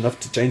auction enough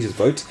to change his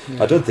vote?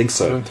 Yeah, I don't think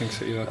so. I don't think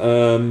so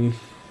either.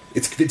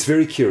 It's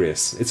very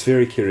curious. It's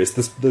very curious.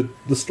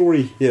 The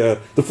story here,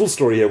 the full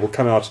story here, will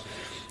come out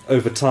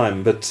over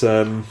time, but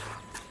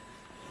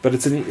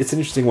it's an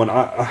interesting one.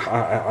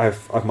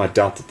 I've my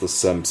doubt that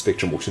this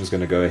spectrum auction is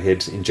going to go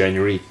ahead in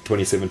January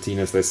 2017,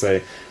 as they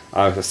say.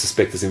 I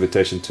suspect this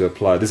invitation to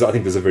apply. I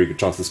think there's a very good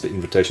chance this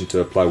invitation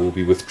to apply will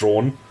be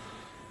withdrawn,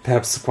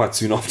 perhaps quite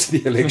soon after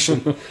the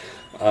election.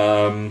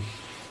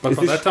 But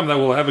by that time, they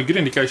will have a good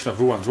indication of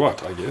who wants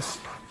what, I guess.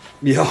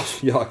 Yeah,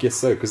 I guess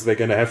so, because they're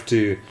going to have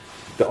to.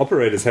 The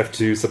operators have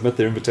to submit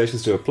their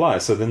invitations to apply.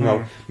 So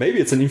then maybe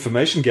it's an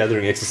information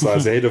gathering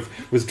exercise ahead of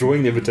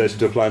withdrawing the invitation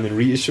to apply and then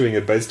reissuing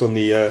it based on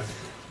the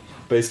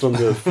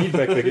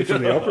feedback they get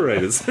from the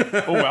operators.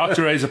 Or out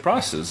to raise the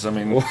prices. I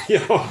mean,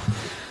 yeah.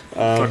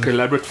 Like an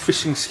elaborate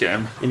phishing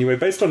scam. Anyway,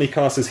 based on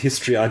ICASA's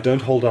history, I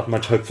don't hold out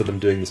much hope for them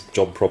doing this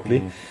job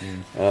properly.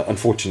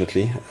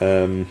 Unfortunately,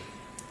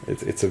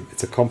 it's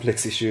a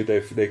complex issue.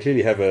 They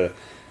clearly have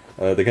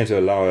they're going to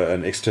allow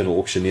an external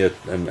auctioneer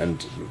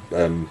and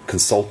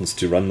consultants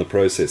to run the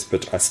process,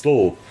 but I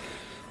still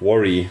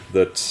worry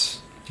that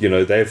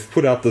they've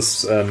put out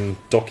this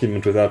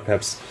document without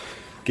perhaps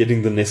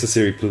getting the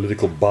necessary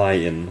political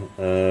buy-in,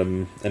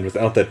 and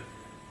without that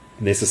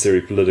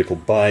necessary political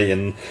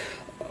buy-in,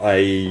 I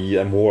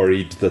am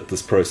worried that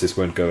this process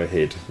won't go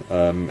ahead,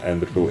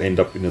 and that we'll end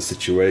up in a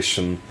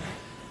situation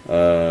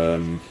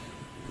that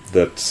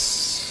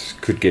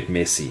could get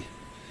messy.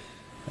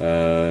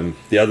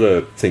 The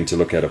other thing to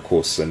look at, of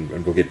course, and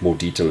we'll get more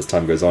detail as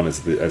time goes on,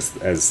 is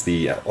as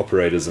the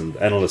operators and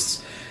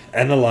analysts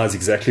analyze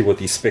exactly what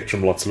these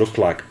spectrum lots look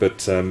like.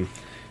 But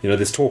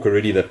there's talk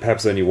already that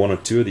perhaps only one or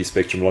two of these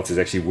spectrum lots is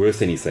actually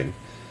worth anything.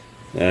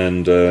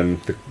 And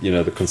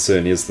the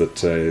concern is that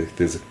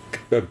there's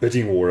a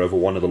bidding war over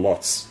one of the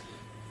lots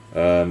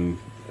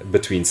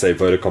between, say,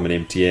 Vodacom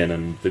and MTN,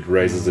 and it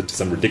raises it to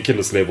some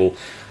ridiculous level,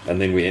 and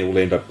then we will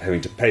end up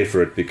having to pay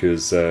for it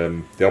because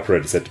the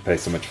operators had to pay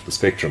so much for the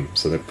spectrum,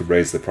 so they could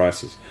raise their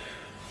prices.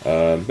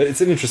 But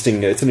it's an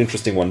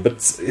interesting one, but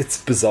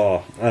it's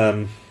bizarre.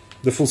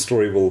 The full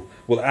story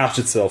will out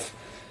itself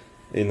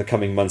in the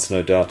coming months,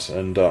 no doubt,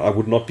 and I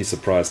would not be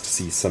surprised to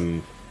see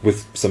some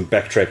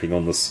backtracking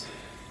on this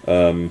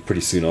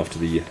pretty soon after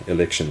the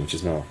election, which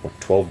is now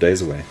 12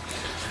 days away.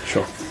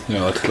 Sure.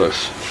 Yeah, that's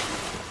close.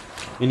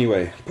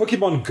 Anyway,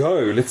 Pokemon Go.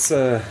 Let's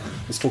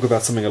talk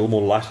about something a little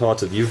more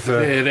lighthearted.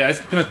 There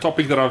hasn't been a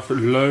topic that I've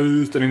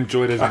loathed and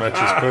enjoyed as much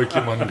as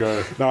Pokemon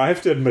Go. Now, I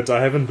have to admit,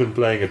 I haven't been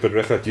playing it, but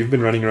Rehat, you've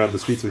been running around the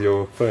streets with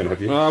your phone,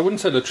 have you? I wouldn't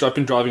say literally. I've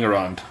been driving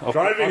around.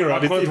 Driving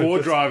around?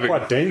 It's driving.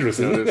 Quite dangerous,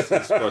 isn't it?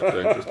 It's quite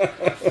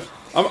dangerous.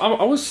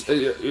 I was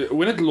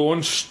when it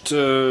launched.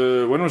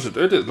 When was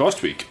it?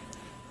 Last week.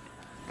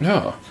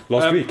 Yeah.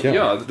 Last week, yeah.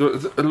 Yeah,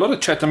 a lot of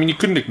chat. I mean, you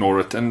couldn't ignore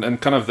it, and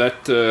kind of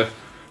that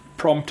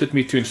prompted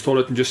me to install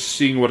it and just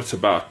seeing what it's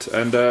about.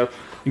 And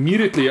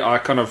immediately I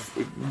kind of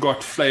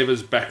got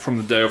flavors back from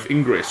the day of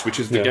Ingress, which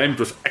is the game it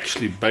was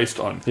actually based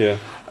on. Yeah.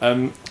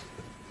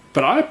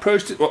 But I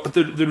approached it. Well,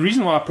 the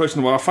reason why I approached it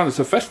and why I find it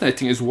so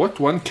fascinating is what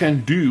one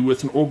can do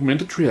with an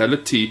augmented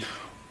reality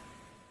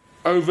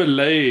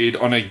overlaid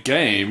on a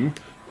game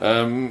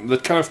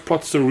that kind of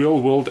plots the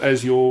real world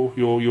as your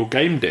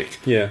game deck.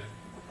 Yeah.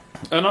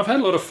 And I've had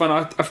a lot of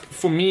fun.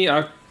 For me,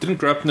 I didn't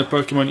grow up in the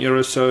Pokemon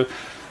era, so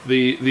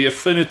the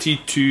affinity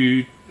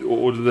to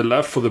or the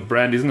love for the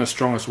brand isn't as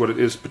strong as what it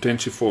is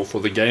potentially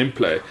for the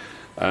gameplay.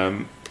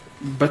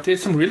 But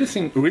there's some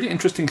really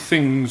interesting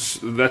things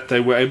that they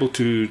were able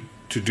to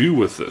do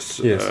with this.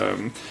 Yes.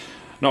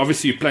 Now,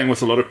 obviously, you're playing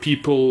with a lot of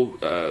people.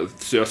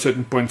 There are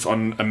certain points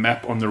on a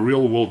map, on the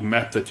real-world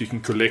map, that you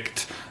can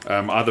collect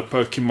either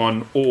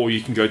Pokemon, or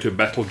you can go to a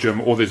battle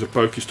gym, or there's a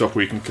Pokestop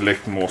where you can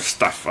collect more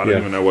stuff. I don't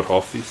even know what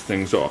half these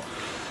things are.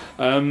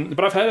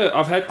 But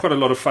I've had quite a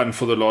lot of fun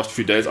for the last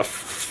few days. I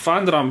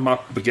find that my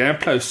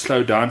gameplay has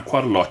slowed down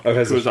quite a lot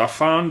because I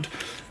found.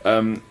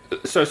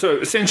 So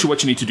essentially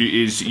what you need to do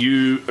is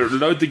you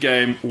load the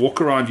game,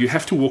 walk around. You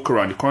have to walk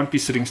around. You can't be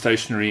sitting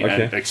stationary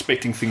and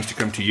expecting things to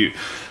come to you.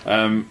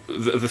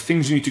 The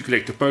things you need to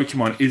collect, the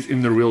Pokemon, is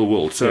in the real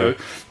world. So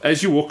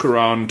as you walk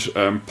around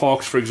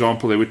parks, for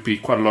example, there would be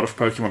quite a lot of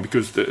Pokemon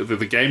because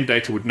the game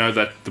data would know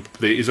that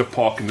there is a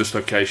park in this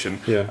location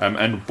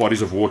and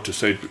bodies of water.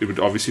 So it would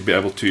obviously be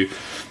able to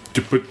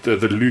put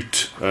the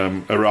loot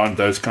around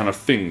those kind of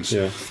things.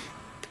 Yeah.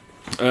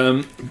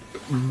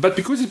 But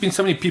because there's been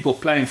so many people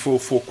playing for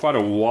quite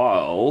a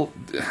while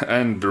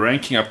and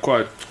ranking up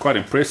quite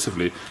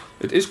impressively,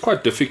 it is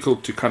quite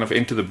difficult to kind of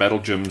enter the battle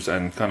gyms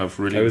and kind of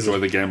really enjoy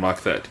the game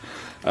like that.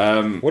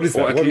 What is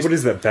that? What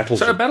is that battle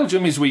gym? So a battle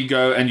gym is where you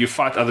go and you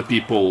fight other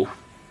people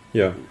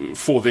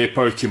for their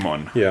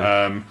Pokemon.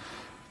 Yeah.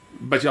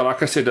 But yeah,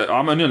 like I said,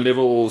 I'm only on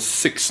level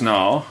 6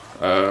 now.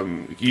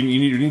 You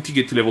need to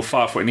get to level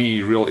 5 for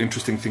any real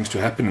interesting things to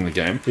happen in the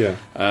game. Yeah.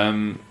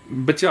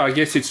 But yeah, I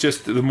guess it's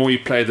just the more you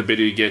play, the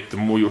better you get, the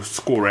more your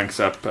score ranks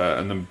up,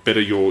 and the better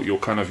your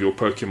kind of your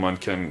Pokemon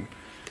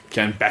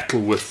can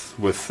battle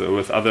with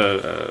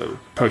other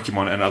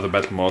Pokemon and other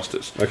battle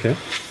masters. Okay.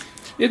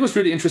 It was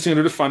really interesting and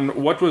really fun.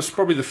 What was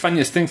probably the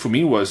funniest thing for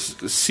me was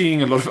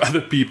seeing a lot of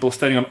other people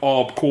standing on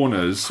arb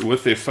corners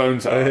with their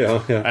phones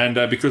out. And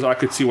because I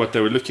could see what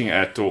they were looking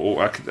at,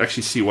 or I could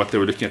actually see what they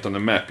were looking at on the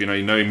map, you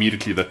know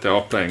immediately that they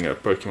are playing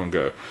Pokemon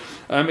Go.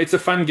 It's a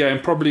fun game.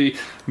 Probably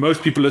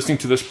most people listening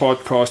to this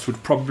podcast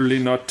would probably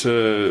not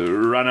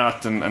run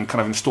out and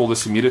kind of install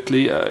this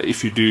immediately.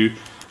 If you do,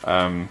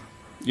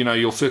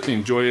 you'll certainly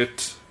enjoy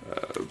it.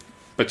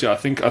 But yeah, I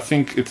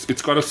think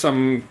it's got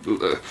some.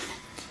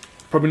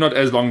 Probably not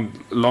as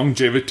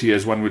longevity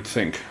as one would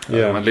think,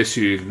 unless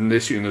you're in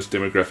this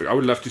demographic. I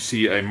would love to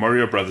see a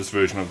Mario Brothers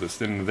version of this.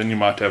 Then you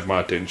might have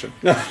my attention.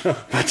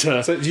 But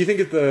so, do you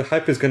think the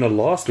hype is going to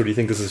last, or do you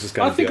think this is just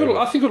going to? I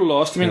think it'll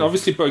last. I mean,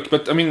 obviously,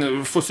 but I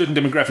mean, for certain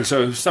demographics.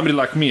 So somebody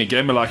like me, a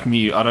gamer like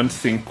me, I don't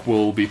think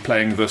will be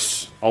playing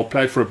this. I'll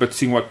play it for a bit,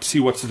 see what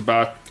it's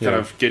about, kind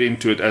of get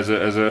into it as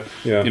a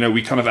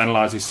we kind of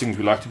analyze these things.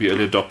 We like to be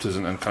early adopters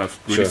and kind of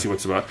really see what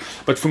it's about.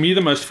 But for me,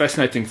 the most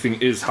fascinating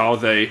thing is how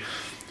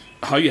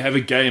you have a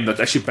game that's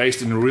actually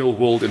based in real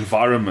world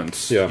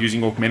environments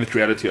using augmented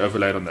reality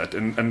overlaid on that,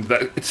 and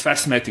that, it's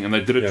fascinating, and they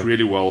did it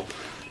really well.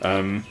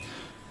 And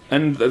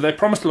they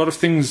promised a lot of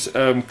things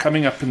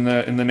coming up in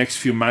the next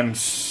few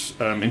months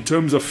in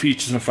terms of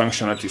features and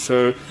functionality.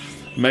 So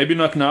maybe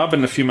not now, but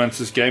in a few months,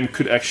 this game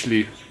could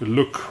actually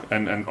look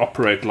and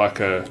operate like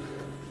a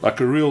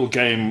real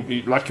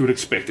game, like you would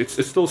expect. It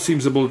still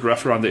seems a bit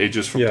rough around the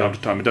edges from time to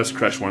time. It does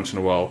crash once in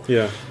a while.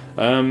 Yeah.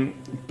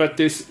 But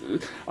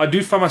I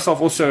do find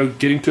myself also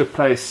getting to a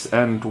place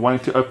and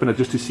wanting to open it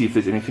just to see if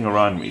there's anything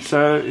around me.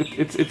 So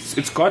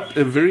it's got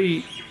a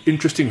very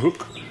interesting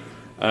hook,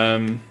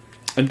 and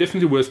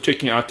definitely worth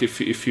checking out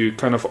if you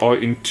kind of are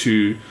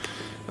into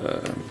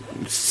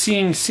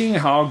seeing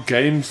how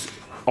games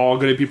are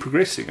going to be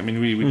progressing. I mean,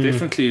 we're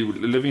definitely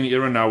living in an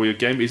era now where a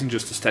game isn't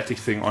just a static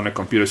thing on a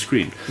computer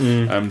screen.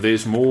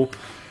 There's more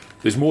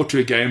to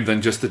a game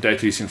than just the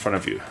data is in front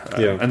of you.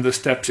 And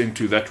this taps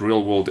into that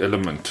real-world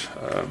element.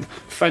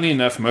 Funny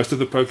enough, most of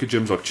the poker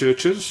gyms are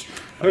churches.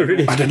 Oh,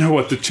 really? I don't know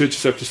what the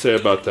churches have to say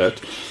about that.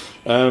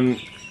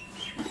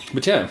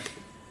 But yeah,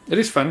 it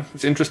is fun.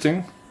 It's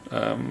interesting.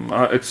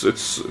 It's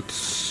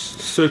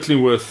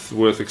certainly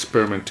worth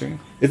experimenting.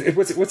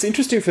 What's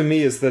interesting for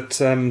me is that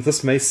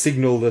this may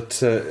signal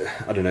that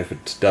I don't know if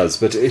it does,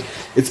 but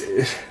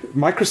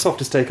Microsoft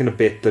has taken a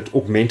bet that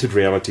augmented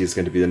reality is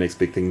going to be the next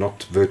big thing,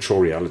 not virtual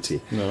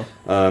reality. No.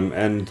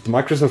 And the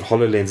Microsoft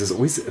HoloLens has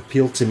always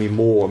appealed to me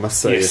more, I must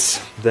say,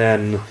 Yes.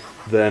 than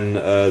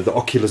the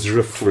Oculus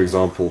Rift, for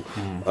example.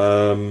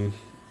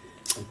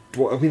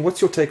 I mean, what's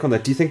your take on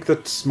that? Do you think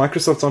that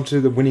Microsoft's onto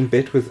the winning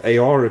bet with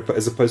AR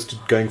as opposed to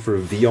going for a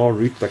VR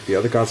route like the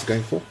other guys are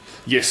going for?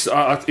 Yes,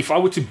 if I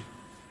were to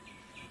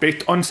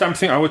bet on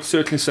something, I would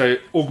certainly say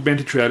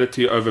augmented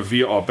reality over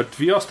VR. But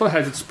VR still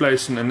has its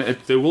place, and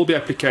there will be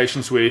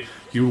applications where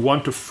you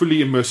want a fully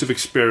immersive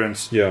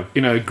experience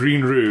in a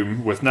green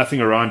room with nothing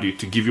around you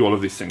to give you all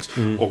of these things.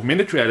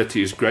 Augmented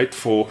reality is great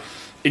for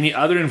any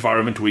other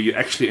environment where you're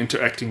actually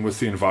interacting with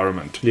the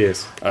environment.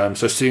 Yes.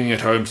 So sitting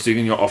at home,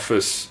 sitting in your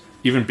office,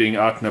 even being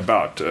out and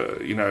about,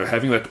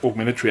 having that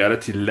augmented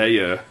reality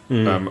layer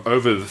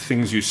over the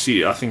things you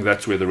see, I think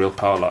that's where the real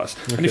power lies.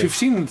 Okay. And if you've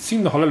seen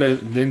the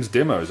HoloLens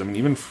demos, I mean,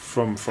 even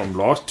from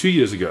last 2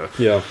 years ago,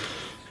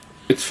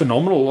 it's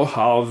phenomenal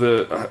how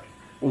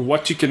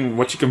what you can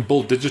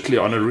build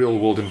digitally on a real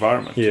world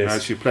environment. Yes.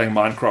 As you're playing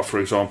Minecraft, for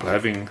example,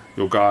 having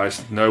your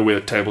guys know where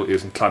the table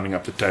is and climbing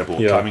up the table,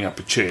 climbing up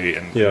a chair,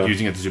 and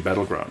using it as your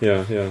battleground.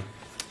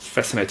 It's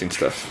fascinating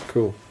stuff.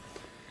 Cool.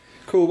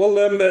 Well,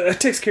 that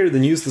takes care of the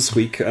news this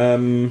week.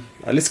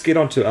 Let's get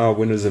on to our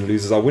winners and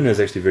losers. Our winner is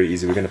actually very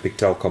easy. We're going to pick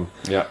Telkom.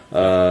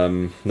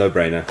 No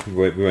brainer.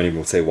 We won't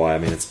even say why. I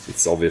mean,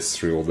 it's obvious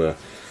through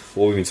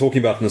all we've been talking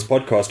about in this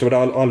podcast. But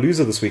our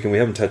loser this week, and we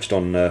haven't touched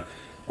on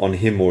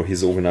him or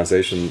his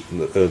organisation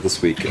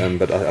this week,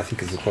 but I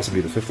think this is possibly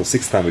the 5th or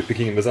 6th time we're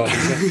picking him as our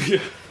loser.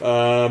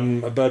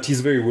 But he's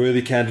a very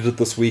worthy candidate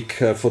this week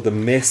for the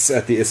mess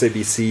at the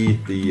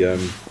SABC, the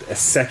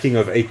sacking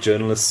of 8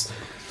 journalists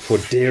for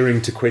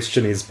daring to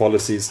question his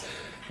policies.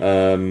 By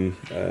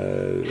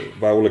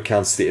all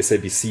accounts, the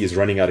SABC is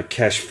running out of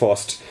cash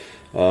fast.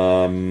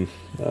 I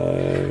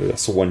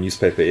saw one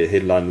newspaper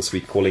headline this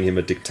week calling him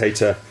a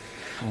dictator.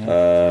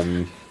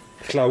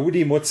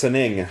 Claudi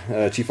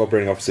Motsaneng, Chief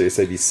Operating Officer at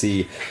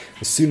SABC,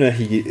 the sooner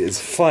he is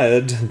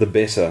fired, the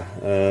better.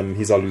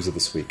 He's our loser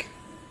this week.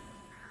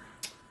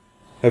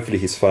 Hopefully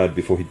he's fired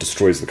before he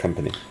destroys the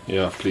company.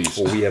 Yeah, please.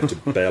 Or we have to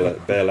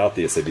bail out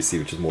the SABC,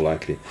 which is more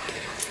likely.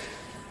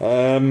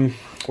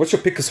 What's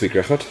your pick this week,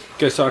 Regardt?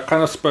 Okay, so I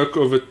kind of spoke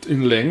of it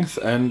in length,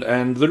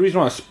 and the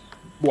reason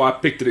why I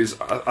picked it is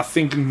I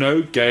think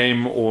no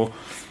game or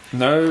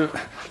no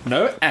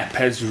app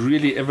has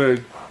really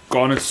ever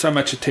garnered so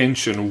much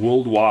attention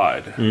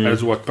worldwide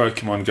as what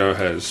Pokemon Go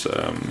has.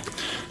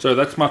 So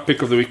that's my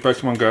pick of the week,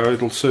 Pokemon Go.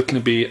 It'll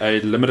certainly be a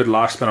limited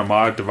lifespan on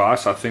my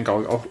device. I think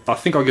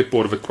I'll get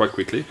bored of it quite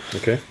quickly.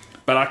 Okay.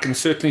 But I can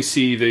certainly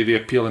see the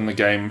appeal in the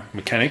game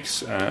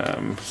mechanics.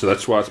 So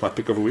that's why it's my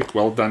pick of the week.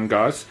 Well done,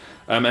 guys.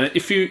 And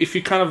if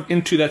you kind of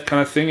into that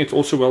kind of thing, it's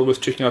also well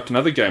worth checking out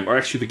another game, or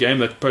actually the game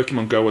that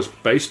Pokemon Go was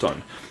based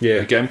on.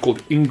 A game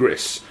called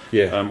Ingress.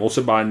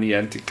 Also by a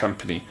Niantic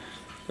company.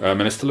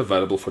 And it's still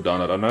available for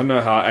download. I don't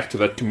know how active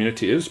that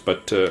community is,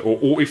 but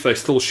or if they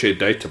still share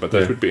data, but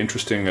that would be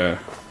interesting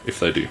if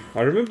they do.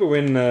 I remember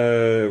when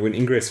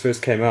Ingress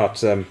first came out,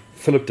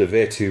 Philip de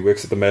Wet, who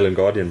works at the Mail and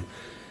Guardian,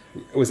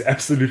 was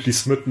absolutely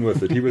smitten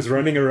with it. He was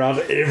running around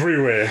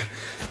everywhere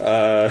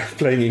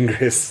playing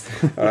Ingress.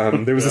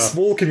 There was a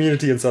small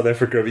community in South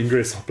Africa of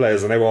Ingress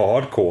players, and they were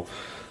hardcore.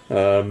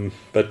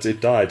 But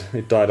it died.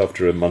 It died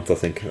after a month, I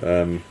think.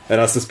 And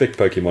I suspect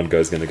Pokemon Go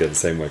is going to go the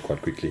same way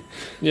quite quickly.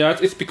 Yeah,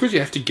 it's because you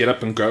have to get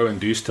up and go and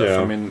do stuff.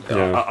 I mean,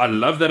 I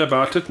love that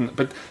about it,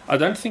 but I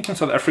don't think in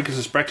South Africa this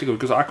is practical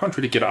because I can't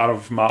really get out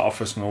of my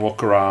office and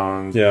walk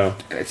around.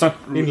 It's not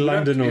in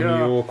London or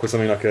New York or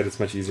something like that. It's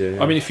much easier.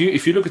 I mean, if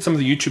you look at some of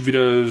the YouTube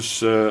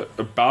videos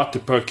about the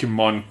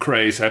Pokemon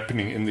craze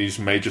happening in these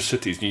major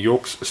cities, New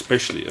York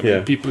especially. I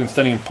mean, people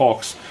standing in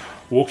parks,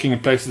 walking in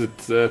places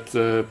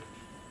that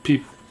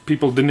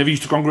people they never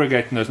used to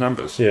congregate in those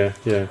numbers.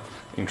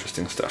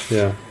 Interesting stuff.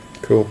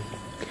 Cool.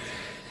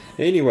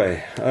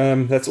 Anyway,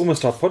 that's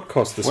almost our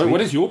podcast this week. What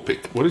is your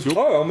pick?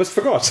 Oh, I almost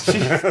forgot.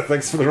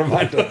 Thanks for the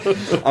reminder.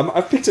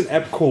 I've picked an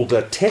app called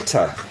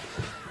Teta.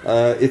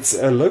 It's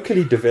a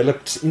locally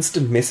developed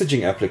instant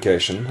messaging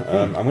application.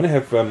 I'm going to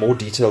have more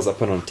details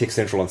up on Tech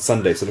Central on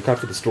Sunday, so look out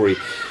for the story.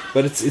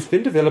 But it's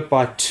been developed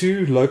by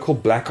 2 local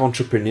black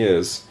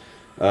entrepreneurs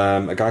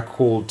a guy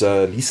called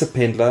Lisa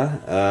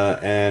Pendler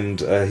and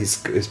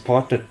his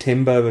partner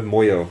Temba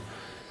Moyo.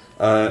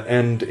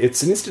 And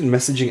it's an instant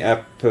messaging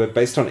app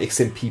based on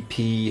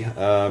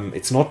XMPP.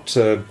 It's not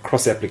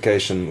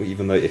cross-application,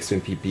 even though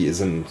XMPP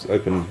is an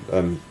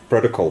open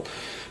protocol.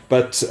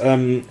 But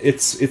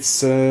its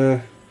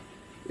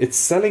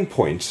selling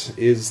point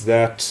is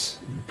that,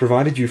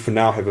 provided you for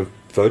now have a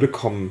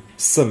Vodacom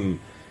SIM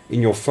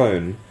in your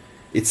phone,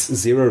 it's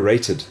 0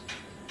 rated.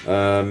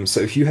 So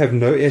if you have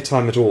no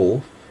airtime at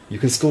all, you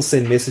can still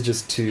send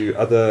messages to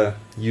other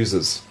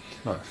users.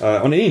 Nice.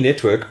 On any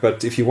network,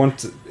 but if you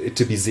want it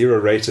to be 0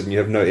 rated and you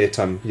have no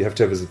airtime, you have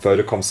to have a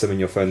Vodacom SIM in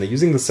your phone. They're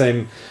using the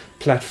same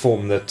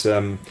platform that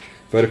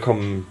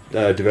Vodacom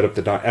developed,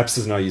 that Apps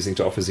is now using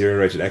to offer 0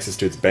 rated access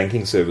to its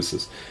banking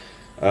services.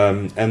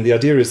 And the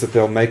idea is that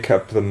they'll make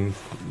up the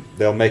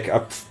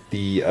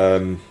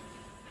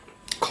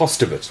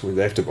cost of it.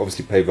 They have to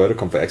obviously pay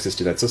Vodacom for access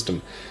to that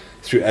system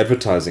through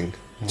advertising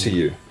to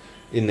you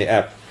in the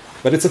app.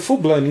 But it's a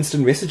full-blown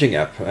instant messaging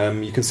app.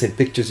 You can send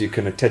pictures, you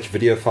can attach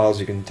video files,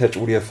 you can attach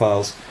audio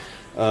files,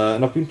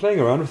 and I've been playing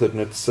around with it, and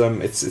it's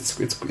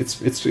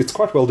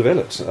quite well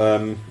developed.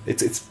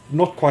 It's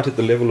not quite at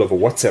the level of a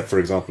WhatsApp, for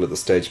example, at this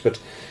stage, but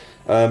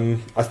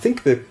I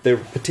think that they're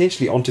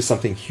potentially onto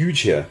something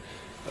huge here,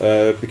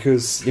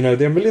 because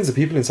there are millions of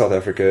people in South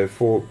Africa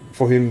for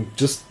whom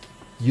just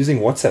using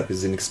WhatsApp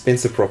is an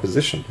expensive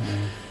proposition.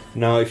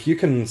 Now, if you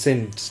can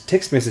send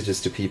text messages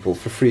to people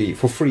for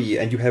free,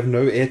 and you have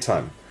no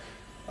airtime,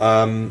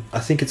 I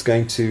think it's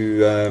going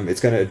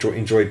to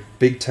enjoy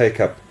big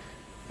take-up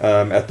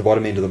at the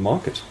bottom end of the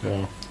market.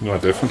 Yeah, no,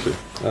 definitely.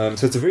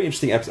 So it's a very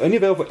interesting app. It's only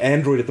available for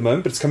Android at the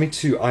moment, but it's coming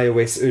to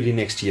iOS early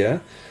next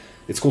year.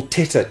 It's called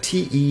Teta,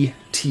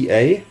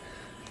 T-E-T-A,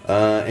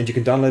 and you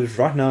can download it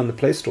right now in the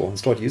Play Store and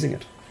start using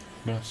it.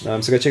 Nice. So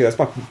go check it out.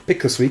 That's my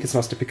pick this week. It's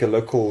nice to pick a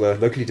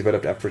locally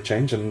developed app for a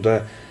change, and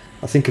I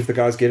think if the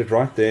guys get it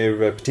right,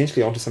 they're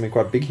potentially onto something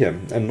quite big here,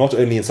 and not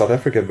only in South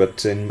Africa,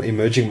 but in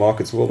emerging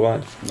markets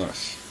worldwide.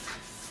 Nice.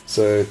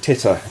 So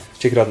Teta,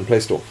 check it out in the Play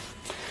Store.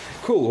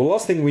 Cool. Well, the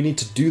last thing we need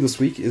to do this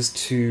week is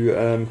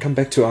to come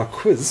back to our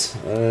quiz.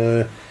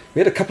 We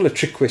had a couple of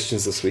trick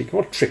questions this week.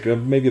 Not trick,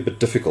 maybe a bit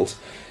difficult.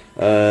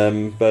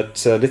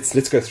 But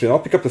let's go through. I'll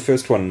pick up the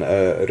first one,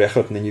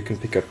 Rechot, and then you can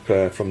pick up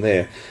from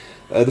there.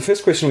 The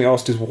first question we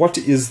asked is, what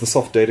is the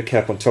soft data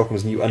cap on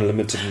Telkom's new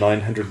unlimited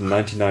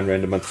 999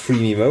 Rand a month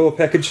freemium mobile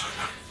package?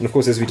 And of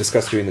course, as we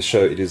discussed during the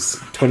show, it is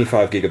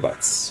 25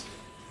 gigabytes.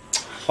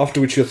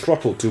 After which you're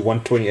throttled to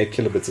 128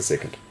 kilobits a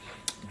second.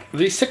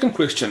 The second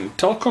question,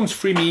 Telkom's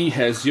FreeMe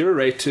has 0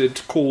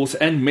 rated calls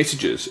and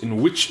messages in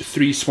which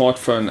 3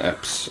 smartphone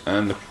apps?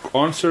 And the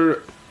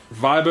answer,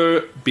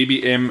 Viber,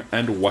 BBM,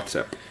 and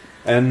WhatsApp.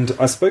 And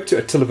I spoke to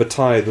Attila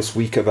Bataille this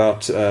week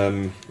about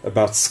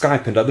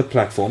Skype and other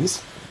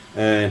platforms,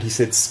 and he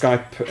said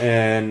Skype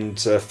and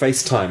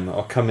FaceTime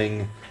are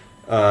coming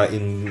I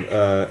think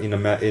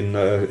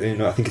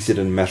he said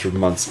in a matter of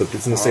months, but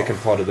it's in the second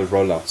part of the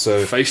rollout.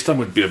 So FaceTime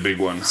would be a big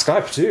one.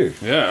 Skype too.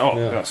 Yeah.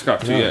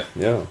 Skype too.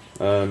 Yeah.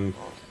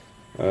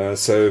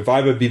 So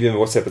Viber, BBM,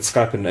 WhatsApp, but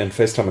Skype and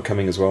FaceTime are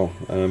coming as well.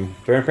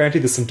 Apparently,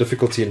 there's some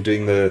difficulty in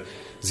doing the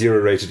 0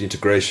 rated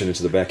integration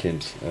into the back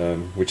end,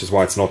 which is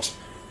why it's not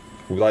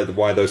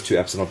why those 2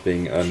 apps are not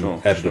being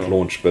added at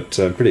launch. But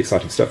pretty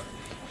exciting stuff.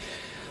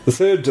 The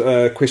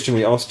third question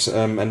we asked,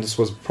 and this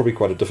was probably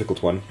quite a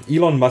difficult one,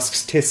 Elon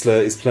Musk's Tesla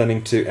is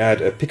planning to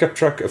add a pickup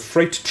truck, a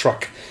freight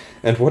truck,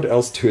 and what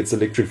else to its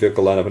electric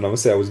vehicle lineup? And I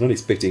must say, I was not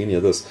expecting any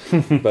of this.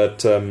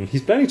 But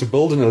he's planning to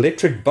build an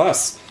electric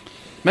bus.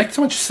 Makes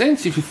so much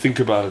sense if you think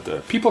about it,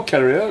 though. People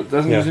carrier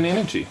doesn't use any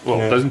energy.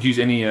 Well, doesn't use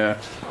any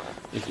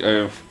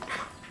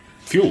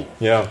fuel.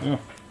 Yeah.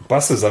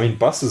 Buses,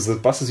 the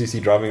buses you see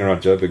driving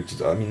around Joburg,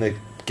 they're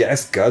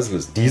gas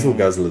guzzlers, diesel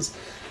guzzlers.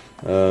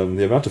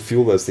 The amount of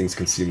fuel those things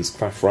consume is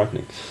quite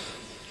frightening.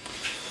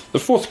 The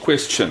fourth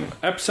question.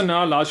 Apps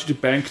now allows you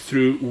to bank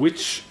through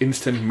which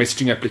instant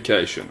messaging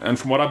application? And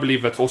from what I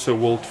believe, that's also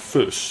world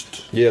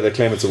first. Yeah, they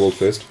claim it's a world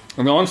first.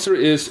 And the answer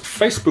is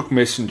Facebook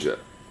Messenger.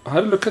 I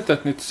had a look at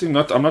that, and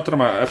I'm not on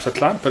my apps at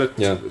client, but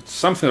it's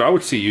something that I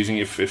would see using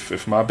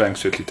if my bank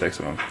certainly takes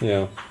it on.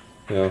 Yeah.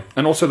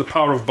 And also the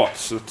power of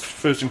bots. It's the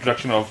first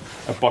introduction of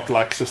a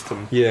bot-like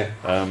system. Yeah.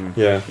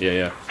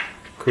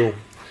 Cool.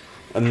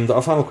 And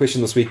our final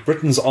question this week,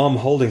 Britain's Arm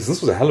Holdings,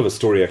 this was a hell of a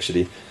story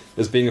actually,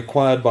 is being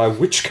acquired by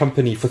which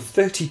company for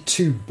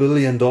 $32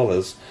 billion?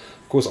 Of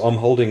course, Arm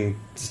Holdings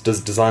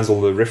designs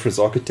all the reference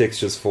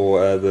architectures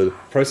for the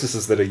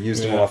processors that are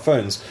used in our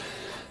phones.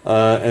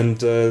 And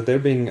they're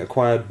being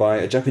acquired by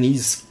a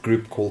Japanese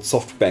group called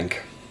SoftBank.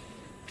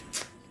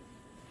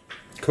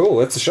 Cool,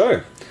 that's the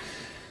show.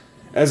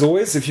 As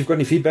always, if you've got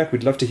any feedback,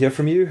 we'd love to hear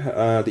from you.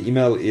 The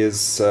email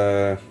is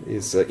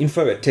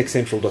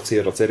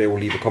info@techcentral.co.za. We'll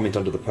leave a comment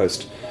under the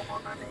post.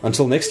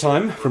 Until next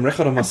time, from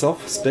Rechard and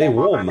myself, stay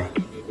warm.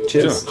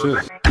 Cheers.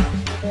 Cheers.